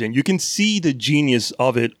intelligent. You can see the genius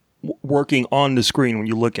of it working on the screen when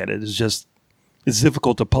you look at it. It's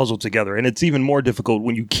difficult to puzzle together. And it's even more difficult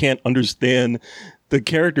when you can't understand the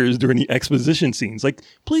characters during the exposition scenes. Like,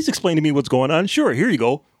 please explain to me what's going on. Sure, here you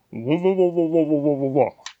go.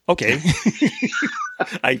 Okay.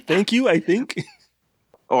 I think.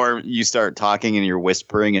 Or you start talking and you're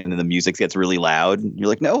whispering and then the music gets really loud. You're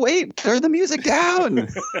like, no, wait, turn the music down.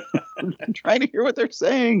 I'm trying to hear what they're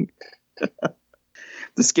saying.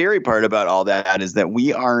 The scary part about all that is that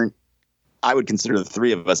I would consider the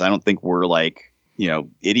three of us, I don't think we're like,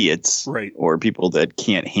 idiots. Right. Or people that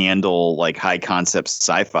can't handle like high concept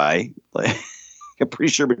sci-fi. Like, I'm pretty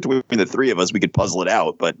sure between the three of us, we could puzzle it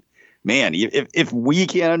out. But man, if we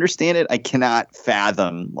can't understand it, I cannot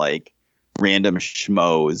fathom like random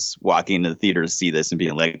schmoes walking into the theater to see this and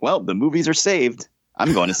being like, well, the movies are saved.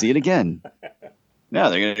 I'm going to see it again. No,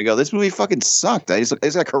 they're going to go, this movie fucking sucked. I just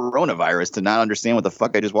got coronavirus to not understand what the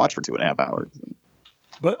fuck I just watched for 2.5 hours.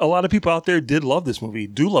 But a lot of people out there do love this movie,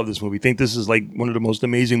 think this is like one of the most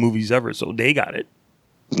amazing movies ever, so they got it.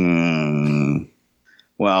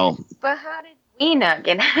 Well. But how did we not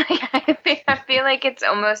get it? I feel like it's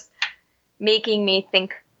almost making me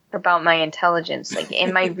think about my intelligence. Like,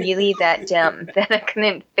 am I really that dumb that I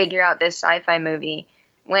couldn't figure out this sci-fi movie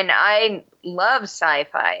when I love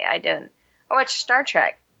sci-fi? I watch Star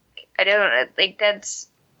Trek. I don't like, that's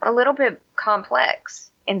a little bit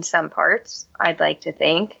complex in some parts, I'd like to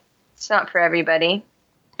think. It's not for everybody.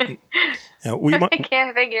 Yeah, I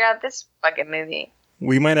can't figure out this fucking movie.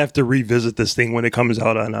 We might have to revisit this thing when it comes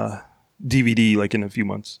out on DVD, like in a few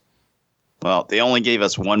months. Well, they only gave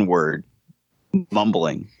us one word.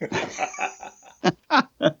 Mumbling.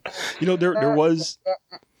 There was...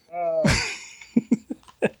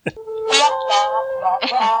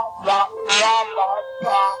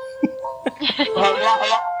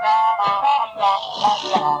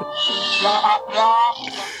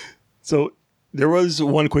 So there was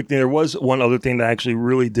one quick thing. There was one other thing that I actually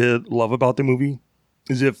really did love about the movie.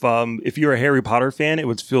 Is if you're a Harry Potter fan, it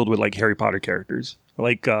was filled with like Harry Potter characters.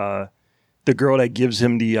 Like the girl that gives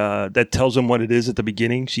him that tells him what it is at the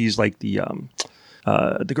beginning. She's like the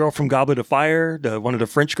girl from Goblet of Fire, one of the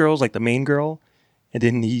French girls, like the main girl. And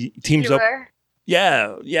then he teams up.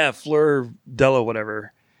 Yeah, Fleur Della,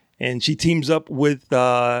 whatever. And she teams up with,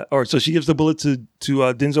 so she gives the bullet to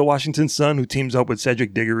Denzel Washington's son, who teams up with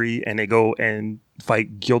Cedric Diggory, and they go and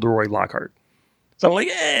fight Gilderoy Lockhart. So I'm like,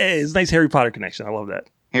 hey, it's a nice Harry Potter connection. I love that.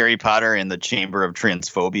 Harry Potter and the Chamber of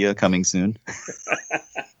Transphobia coming soon.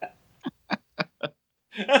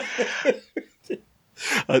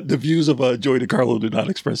 The views of Joey DiCarlo do not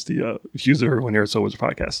express the views of her when So Was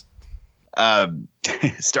podcast.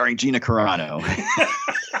 Starring Gina Carano.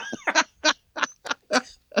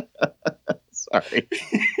 Sorry.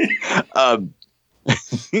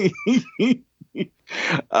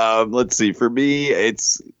 Let's see. For me,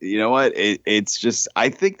 it's, you know what? It's just, I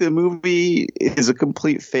think the movie is a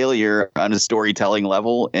complete failure on a storytelling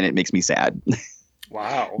level, and it makes me sad.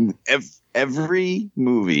 Wow. Every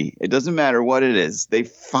movie, it doesn't matter what it is, they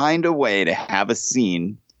find a way to have a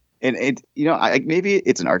scene. And it, maybe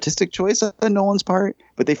it's an artistic choice on Nolan's part,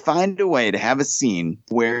 but they find a way to have a scene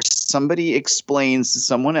where somebody explains to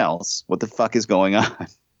someone else what the fuck is going on.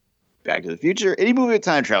 Back to the Future, any movie with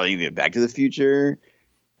time travel, you can get Back to the Future,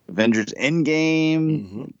 Avengers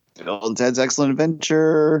Endgame, Bill and Ted's Excellent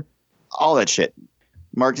Adventure, all that shit.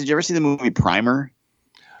 Mark, did you ever see the movie Primer?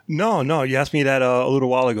 No. You asked me that a little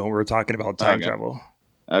while ago when we were talking about time travel.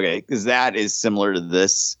 Okay, because that is similar to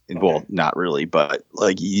this. Well, not really, but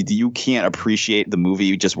like you can't appreciate the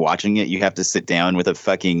movie just watching it. You have to sit down with a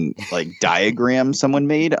fucking like diagram someone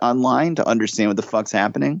made online to understand what the fuck's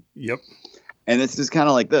happening. Yep. And this is kind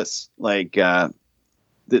of like this. Like we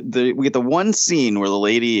get the one scene where the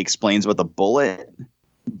lady explains about the bullet,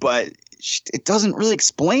 but it doesn't really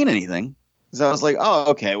explain anything. So I was like,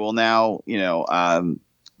 oh, okay, well now,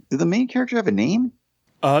 did the main character have a name?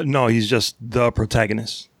 No, he's just the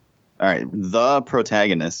protagonist. All right. The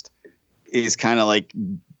protagonist is kind of like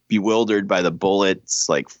bewildered by the bullets,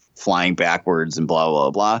 like flying backwards and blah,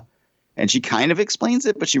 blah, blah. And she kind of explains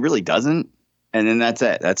it, but she really doesn't. And then that's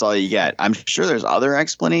it. That's all you get. I'm sure there's other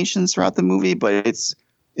explanations throughout the movie, but it's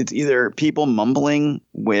either people mumbling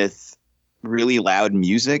with really loud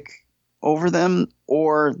music over them,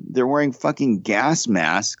 or they're wearing fucking gas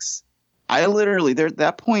masks. I literally, there at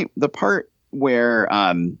that point, the part where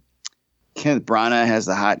Kenneth Branagh has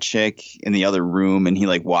the hot chick in the other room and he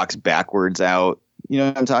like walks backwards out. You know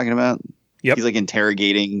what I'm talking about? Yep. He's like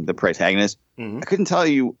interrogating the protagonist. Mm-hmm. I couldn't tell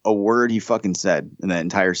you a word he fucking said in that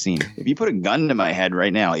entire scene. If you put a gun to my head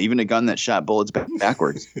right now, even a gun that shot bullets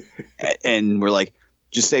backwards, and we're like,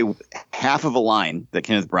 just say half of a line that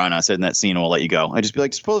Kenneth Branagh said in that scene and we'll let you go. I'd just be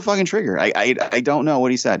like, just pull the fucking trigger. I don't know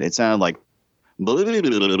what he said. It sounded like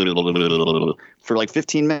for like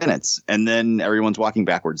 15 minutes, and then everyone's walking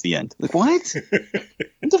backwards the end. Like, what?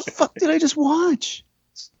 What the fuck did I just watch?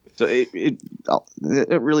 So it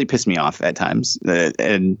really pissed me off at times,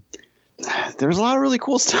 and there's a lot of really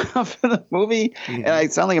cool stuff in the movie. Mm-hmm. And I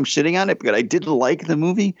sound like I'm shitting on it, but I did like the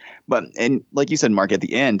movie. And like you said, Mark, at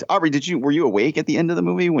the end, Aubrey, were you awake at the end of the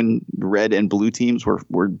movie when red and blue teams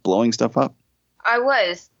were blowing stuff up? I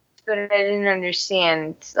was, but I didn't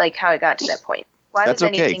understand like how it got to that point. Why was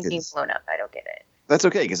anything being blown up? I don't get it. That's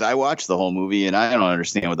okay, because I watched the whole movie and I don't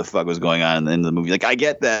understand what the fuck was going on in the end of the movie. Like, I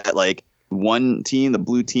get that, like, one team, the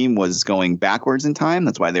blue team, was going backwards in time.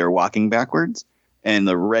 That's why they were walking backwards. And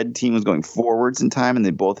the red team was going forwards in time, and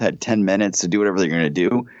they both had 10 minutes to do whatever they're going to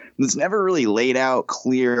do. It's never really laid out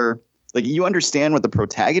clear. Like, you understand what the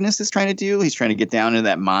protagonist is trying to do. He's trying to get down into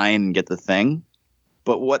that mine and get the thing.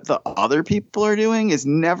 But what the other people are doing is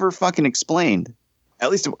never fucking explained.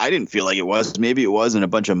 At least I didn't feel like it was. Maybe it wasn't a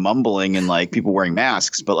bunch of mumbling and like people wearing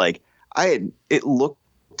masks. But like it looked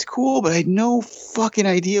cool, but I had no fucking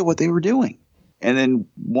idea what they were doing. And then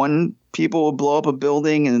one people would blow up a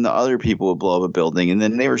building and then the other people would blow up a building. And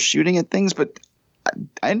then they were shooting at things, but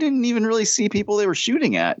I didn't even really see people they were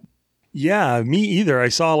shooting at. Yeah, me either. I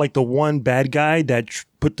saw like the one bad guy that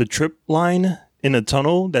put the trip line in a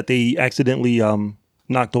tunnel that they accidentally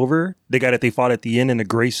knocked over. The guy that they fought at the end in a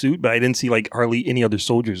gray suit, but I didn't see like hardly any other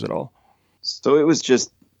soldiers at all. So it was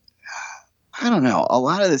just, I don't know. A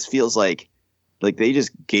lot of this feels like they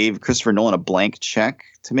just gave Christopher Nolan a blank check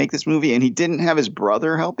to make this movie, and he didn't have his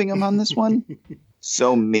brother helping him on this one.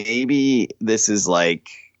 So maybe this is like,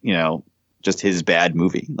 you know, just his bad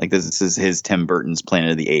movie. Like this is his Tim Burton's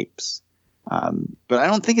Planet of the Apes. But I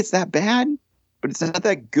don't think it's that bad, but it's not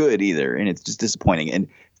that good either. And it's just disappointing. And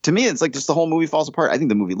to me, it's like just the whole movie falls apart. I think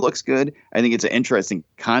the movie looks good. I think it's an interesting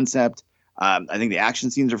concept. I think the action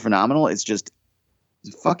scenes are phenomenal. It's just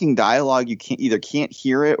fucking dialogue. You can't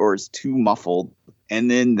hear it or it's too muffled. And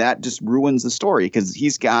then that just ruins the story because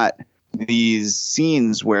he's got these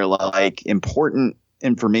scenes where like important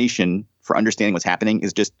information for understanding what's happening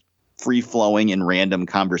is just free flowing in random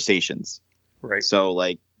conversations. Right. So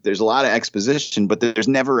like there's a lot of exposition, but there's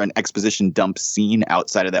never an exposition dump scene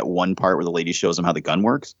outside of that one part where the lady shows him how the gun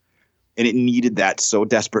works. And it needed that so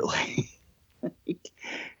desperately.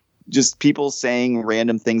 Just people saying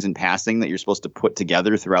random things in passing that you're supposed to put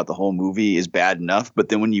together throughout the whole movie is bad enough. But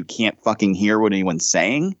then when you can't fucking hear what anyone's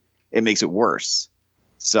saying, it makes it worse.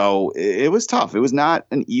 So it was tough. It was not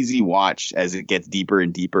an easy watch as it gets deeper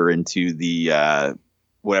and deeper into the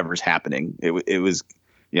whatever's happening. It was,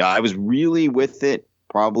 yeah, I was really with it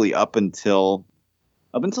probably up until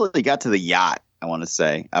they got to the yacht. I want to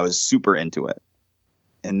say I was super into it.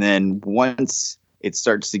 And then once it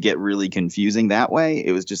starts to get really confusing that way,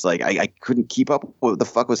 it was just like I couldn't keep up with what the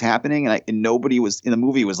fuck was happening. And nobody was in the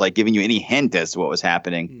movie was like giving you any hint as to what was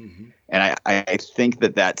happening. Mm-hmm. And I think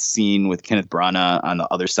that scene with Kenneth Branagh on the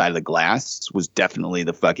other side of the glass was definitely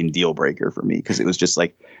the fucking deal breaker for me, because it was just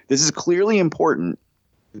like, this is clearly important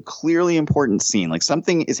scene. Like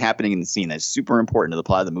something is happening in the scene that's super important to the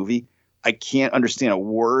plot of the movie. I can't understand a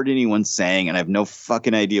word anyone's saying, and I have no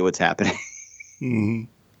fucking idea what's happening.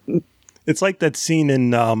 Mm-hmm. It's like that scene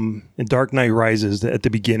in Dark Knight Rises at the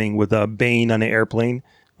beginning with Bane on the airplane.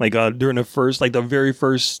 Like during the very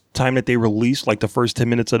first time that they released, like the first 10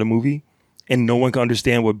 minutes of the movie, and no one could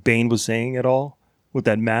understand what Bane was saying at all with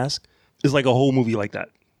that mask. It's like a whole movie like that,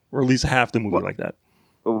 or at least half the movie like that.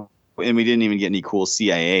 And we didn't even get any cool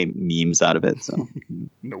CIA memes out of it. So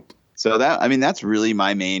nope. So that's really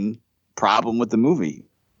my main problem with the movie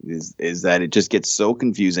is that it just gets so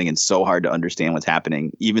confusing and so hard to understand what's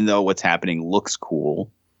happening, even though what's happening looks cool.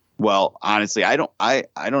 Well, honestly, I don't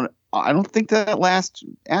think that last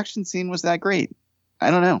action scene was that great. I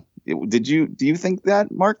don't know. Do you think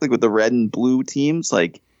that, Mark? Like with the red and blue teams,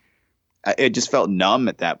 like it just felt numb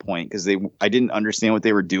at that point because I didn't understand what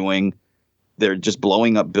they were doing. They're just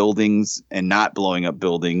blowing up buildings and not blowing up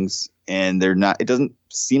buildings, and they're not. It doesn't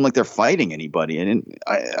seem like they're fighting anybody. And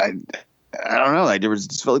I don't know. I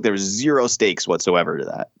just felt like there was zero stakes whatsoever to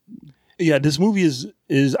that. Yeah, this movie is.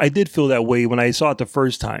 I did feel that way when I saw it the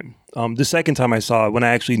first time. The second time I saw it, when I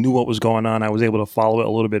actually knew what was going on, I was able to follow it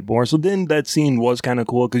a little bit more. So then that scene was kind of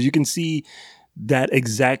cool because you can see that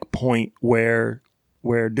exact point where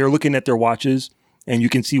they're looking at their watches, and you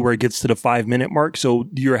can see where it gets to the 5-minute mark. So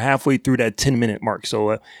you're halfway through that 10-minute mark.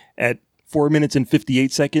 So at 4 minutes and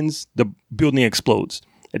 58 seconds, the building explodes.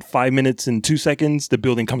 At 5 minutes and 2 seconds, the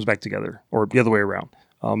building comes back together, or the other way around.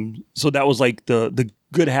 So that was like the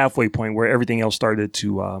good halfway point where everything else started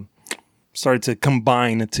to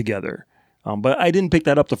combine together. But I didn't pick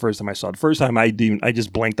that up the first time I saw it. The first time I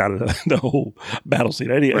just blanked out of the whole battle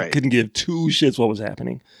scene. I couldn't give two shits what was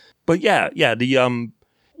happening. But yeah.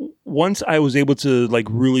 Once I was able to like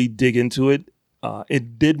really dig into it,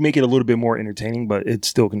 it did make it a little bit more entertaining, but it's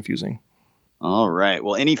still confusing. All right.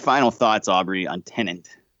 Well, any final thoughts, Aubrey, on Tenet?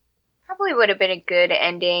 Probably would have been a good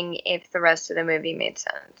ending if the rest of the movie made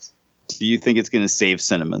sense. Do you think it's going to save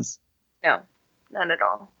cinemas? No, not at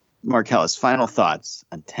all. Marcellus, final thoughts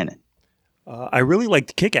on Tenet? I really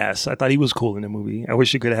liked Kick-Ass. I thought he was cool in the movie. I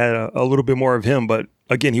wish you could have had a little bit more of him, but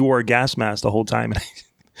again, he wore a gas mask the whole time, and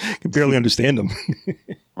I could barely understand him.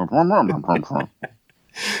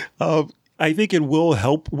 I think it will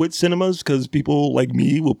help with cinemas because people like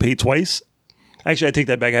me will pay twice. Actually, I take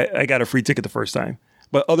that back. I got a free ticket the first time.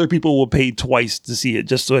 But other people will pay twice to see it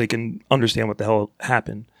just so they can understand what the hell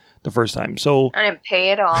happened the first time. So I didn't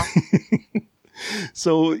pay at all.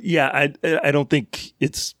 So yeah, I don't think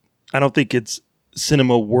it's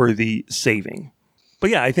cinema worthy saving. But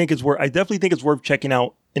yeah, I definitely think it's worth checking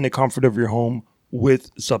out in the comfort of your home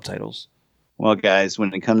with subtitles. Well, guys,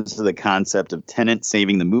 when it comes to the concept of Tenet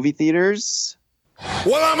saving the movie theaters,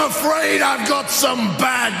 Well, I'm afraid I've got some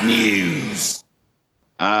bad news.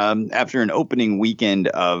 After an opening weekend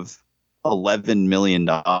of $11 million,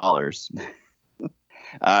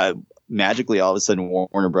 magically all of a sudden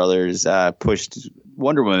Warner Brothers pushed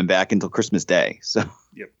Wonder Woman back until Christmas Day.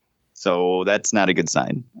 So that's not a good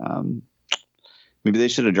sign. Maybe they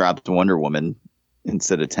should have dropped Wonder Woman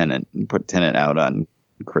instead of Tenet and put Tenet out on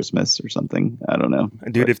Christmas or something. I don't know.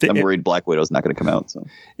 Dude, I'm worried Black Widow's not going to come out. So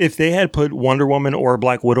if they had put Wonder Woman or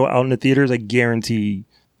Black Widow out in the theaters, I guarantee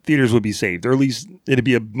theaters would be saved, or at least it'd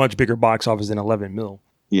be a much bigger box office than 11 mil.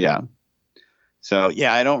 Yeah. So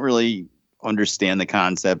yeah, I don't really understand the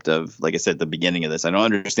concept of, like I said at the beginning of this, I don't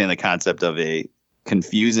understand the concept of a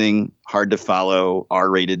confusing, hard to follow,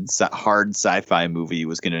 R-rated, hard sci-fi movie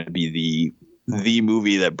was going to be the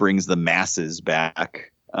movie that brings the masses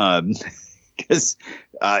back. Because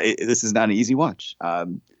this is not an easy watch.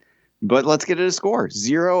 But let's get it a score.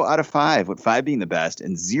 0 out of 5, with 5 being the best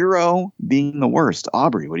and 0 being the worst.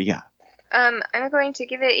 Aubrey, what do you got? I'm going to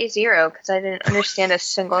give it a 0 because I didn't understand a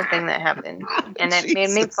single thing that happened, and it made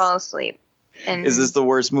me fall asleep. And is this the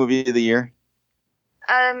worst movie of the year?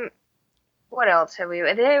 What else have we?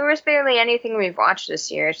 There was barely anything we've watched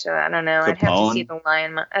this year, so I don't know. I'd have to see the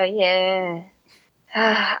Lion. Yeah.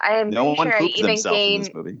 I'm no pretty one sure I pooped even themselves in gave.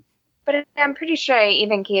 this movie. But I'm pretty sure I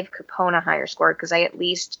even gave Capone a higher score because I at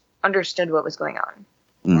least understood what was going on.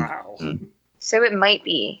 Wow. So it might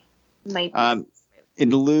be. In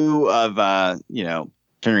lieu of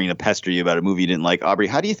turning to pester you about a movie you didn't like, Aubrey,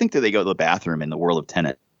 how do you think that they go to the bathroom in the world of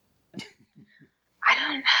Tenet? I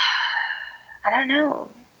don't know.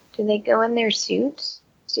 Do they go in their suits?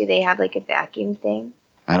 Do they have like a vacuum thing?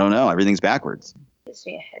 I don't know. Everything's backwards. Gives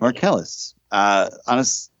me a headache. Marcellus, on a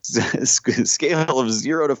scale of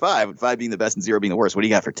 0 to 5, with 5 being the best and 0 being the worst, what do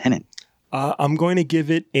you got for Tenet? I'm going to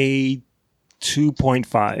give it a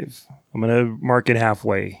 2.5. I'm going to mark it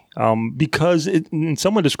halfway because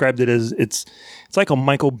someone described it as it's like a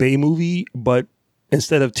Michael Bay movie, but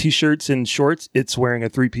instead of T-shirts and shorts, it's wearing a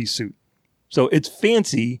 3-piece suit. So it's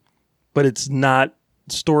fancy, but it's not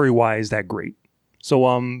story-wise that great. So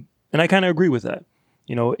and I kind of agree with that.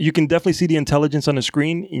 You know, you can definitely see the intelligence on the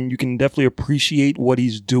screen, and you can definitely appreciate what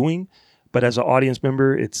he's doing. But as an audience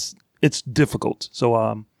member, it's difficult.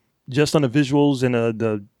 So just on the visuals and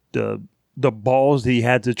the balls that he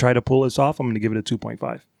had to try to pull this off, I'm going to give it a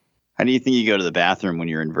 2.5. How do you think you go to the bathroom when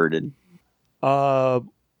you're inverted?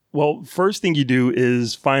 Well, first thing you do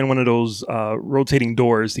is find one of those rotating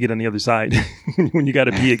doors to get on the other side when you got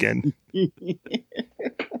to pee again.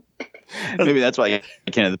 Maybe that's why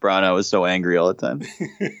Kenneth Branagh was so angry all the time.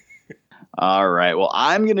 All right. Well,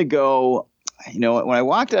 I'm going to go, when I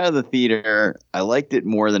walked out of the theater, I liked it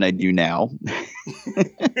more than I do now.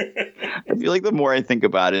 I feel like the more I think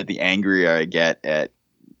about it, the angrier I get at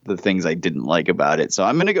the things I didn't like about it. So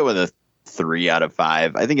I'm going to go with a 3 out of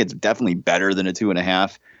 5. I think it's definitely better than a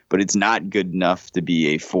 2.5, but it's not good enough to be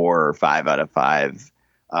a 4 or 5 out of 5.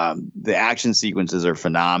 The action sequences are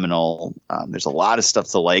phenomenal. There's a lot of stuff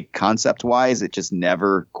to like concept wise. It just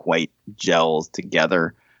never quite gels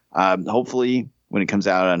together. Hopefully when it comes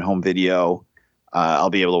out on home video, I'll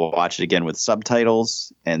be able to watch it again with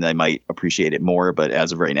subtitles and I might appreciate it more. But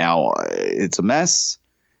as of right now, it's a mess.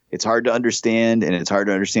 It's hard to understand, and it's hard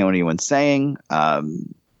to understand what anyone's saying.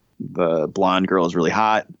 The blonde girl is really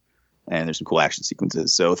hot, and there's some cool action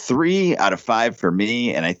sequences. So 3 out of 5 for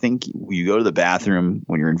me. And I think you go to the bathroom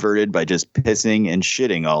when you're inverted by just pissing and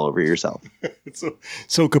shitting all over yourself.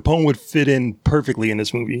 So Capone would fit in perfectly in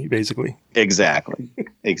this movie, basically. Exactly.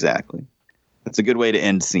 That's a good way to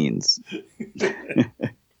end scenes.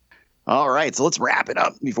 All right. So let's wrap it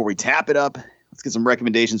up. Before we tap it up, let's get some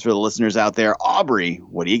recommendations for the listeners out there. Aubrey,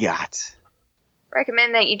 what do you got?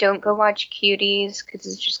 Recommend that you don't go watch Cuties because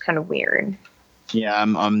it's just kind of weird. Yeah,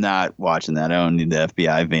 I'm not watching that. I don't need the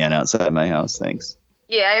FBI van outside my house. Thanks.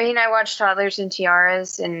 Yeah, I mean, I watch Toddlers and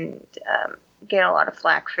Tiaras and get a lot of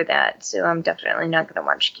flack for that, so I'm definitely not going to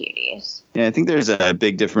watch Cuties. Yeah, I think there's a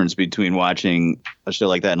big difference between watching a show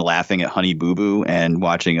like that and laughing at Honey Boo Boo and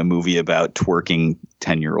watching a movie about twerking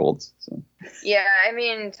 10-year-olds. So. Yeah, I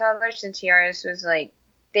mean, Toddlers and Tiaras was like,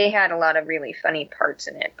 they had a lot of really funny parts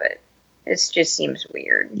in it, but this just seems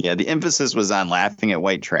weird. Yeah, the emphasis was on laughing at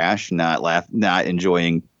white trash, not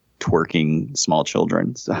enjoying twerking small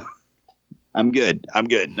children. So I'm good.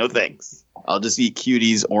 No thanks. I'll just eat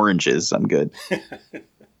Cuties oranges. I'm good.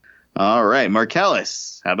 All right,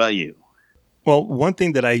 Marcellus, how about you? Well, one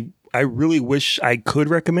thing that I really wish I could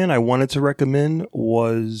recommend, I wanted to recommend,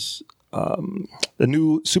 was the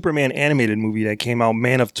new Superman animated movie that came out,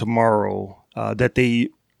 Man of Tomorrow, that they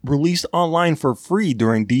released online for free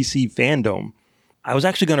during DC Fandom. I was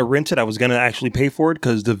actually going to rent it. I was going to actually pay for it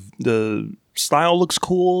because the style looks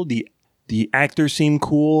cool. The actors seem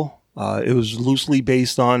cool. It was loosely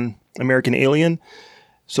based on American Alien.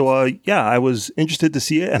 So, I was interested to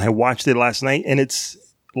see it, and I watched it last night, and it's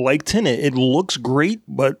like Tenet. It looks great,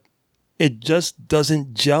 but it just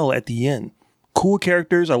doesn't gel at the end. Cool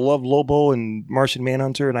characters. I love Lobo and Martian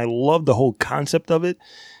Manhunter, and I love the whole concept of it.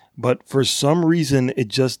 But for some reason, it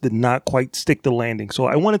just did not quite stick the landing. So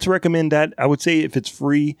I wanted to recommend that. I would say if it's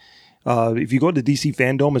free, if you go to DC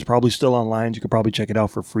Fandom, it's probably still online. You could probably check it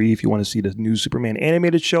out for free if you want to see the new Superman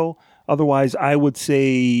animated show. Otherwise, I would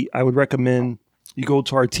recommend you go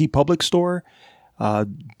to our TeePublic store.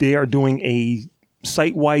 They are doing a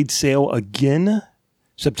site-wide sale again,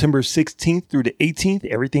 September 16th through the 18th.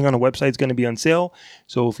 Everything on the website is going to be on sale.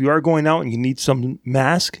 So if you are going out and you need some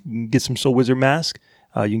mask, you can get some Soul Wizard mask.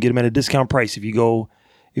 You can get them at a discount price if you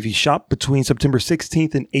shop between September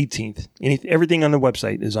 16th and 18th. Everything on the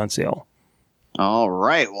website is on sale. All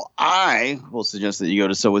right. Well, I will suggest that you go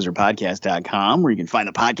to SoWizardPodcast.com, where you can find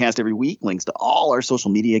the podcast every week, links to all our social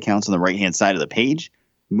media accounts on the right-hand side of the page,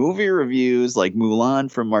 movie reviews like Mulan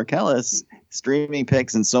from Marcellus, streaming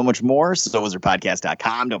picks, and so much more.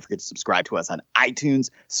 SoWizardPodcast.com. Don't forget to subscribe to us on iTunes,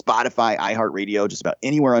 Spotify, iHeartRadio, just about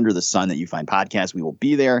anywhere under the sun that you find podcasts. We will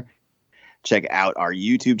be there. Check out our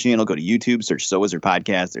YouTube channel. Go to YouTube, search So Wizard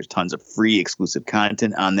Podcast. There's tons of free exclusive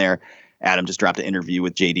content on there. Adam just dropped an interview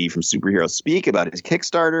with JD from Superhero Speak about his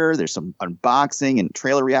Kickstarter. There's some unboxing and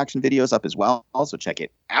trailer reaction videos up as well. Also, check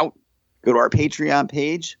it out. Go to our Patreon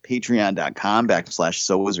page,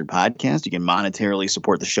 patreon.com/So Wizard Podcast. You can monetarily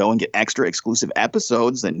support the show and get extra exclusive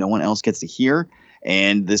episodes that no one else gets to hear.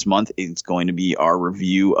 And this month, it's going to be our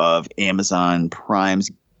review of Amazon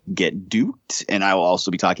Prime's Get Duped, and I will also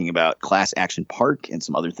be talking about Class Action Park and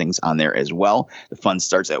some other things on there as well. The fund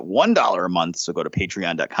starts at $1 a month, so go to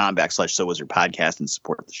patreon.com/So Wizard Podcast and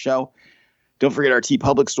support the show. Don't forget our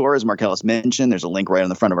TeePublic store, as Marcellus mentioned. There's a link right on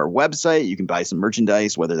the front of our website. You can buy some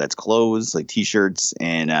merchandise, whether that's clothes like t-shirts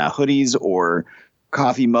and hoodies, or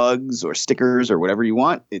coffee mugs or stickers or whatever you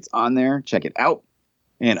want. It's on there. Check it out.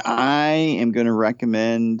 And I am going to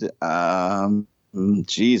recommend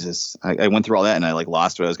Jesus, I went through all that and I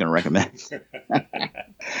lost what I was going to recommend.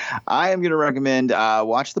 I am going to recommend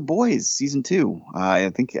watch The Boys season 2. I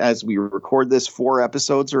think as we record this, 4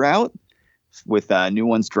 episodes are out, with new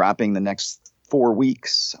ones dropping the next 4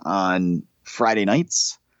 weeks on Friday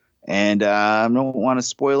nights. And I don't want to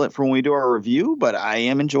spoil it for when we do our review, but I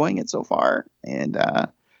am enjoying it so far. And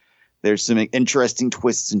there's some interesting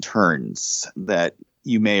twists and turns that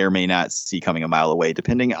you may or may not see coming a mile away,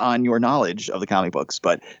 depending on your knowledge of the comic books.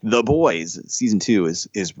 But The Boys season 2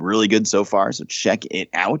 is really good so far, so check it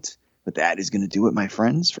out. But that is going to do it, my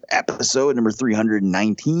friends, for episode number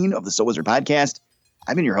 319 of the So Wizard Podcast.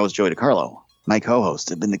 I've been your host, Joey DiCarlo. My co-hosts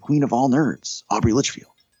have been the queen of all nerds, Aubrey Litchfield.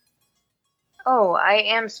 Oh, I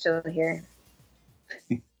am still here.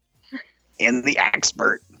 And the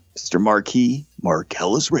expert, Mr. Marquis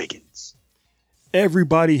Marcellus Reagans.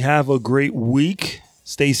 Everybody have a great week.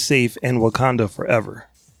 Stay safe, and Wakanda forever.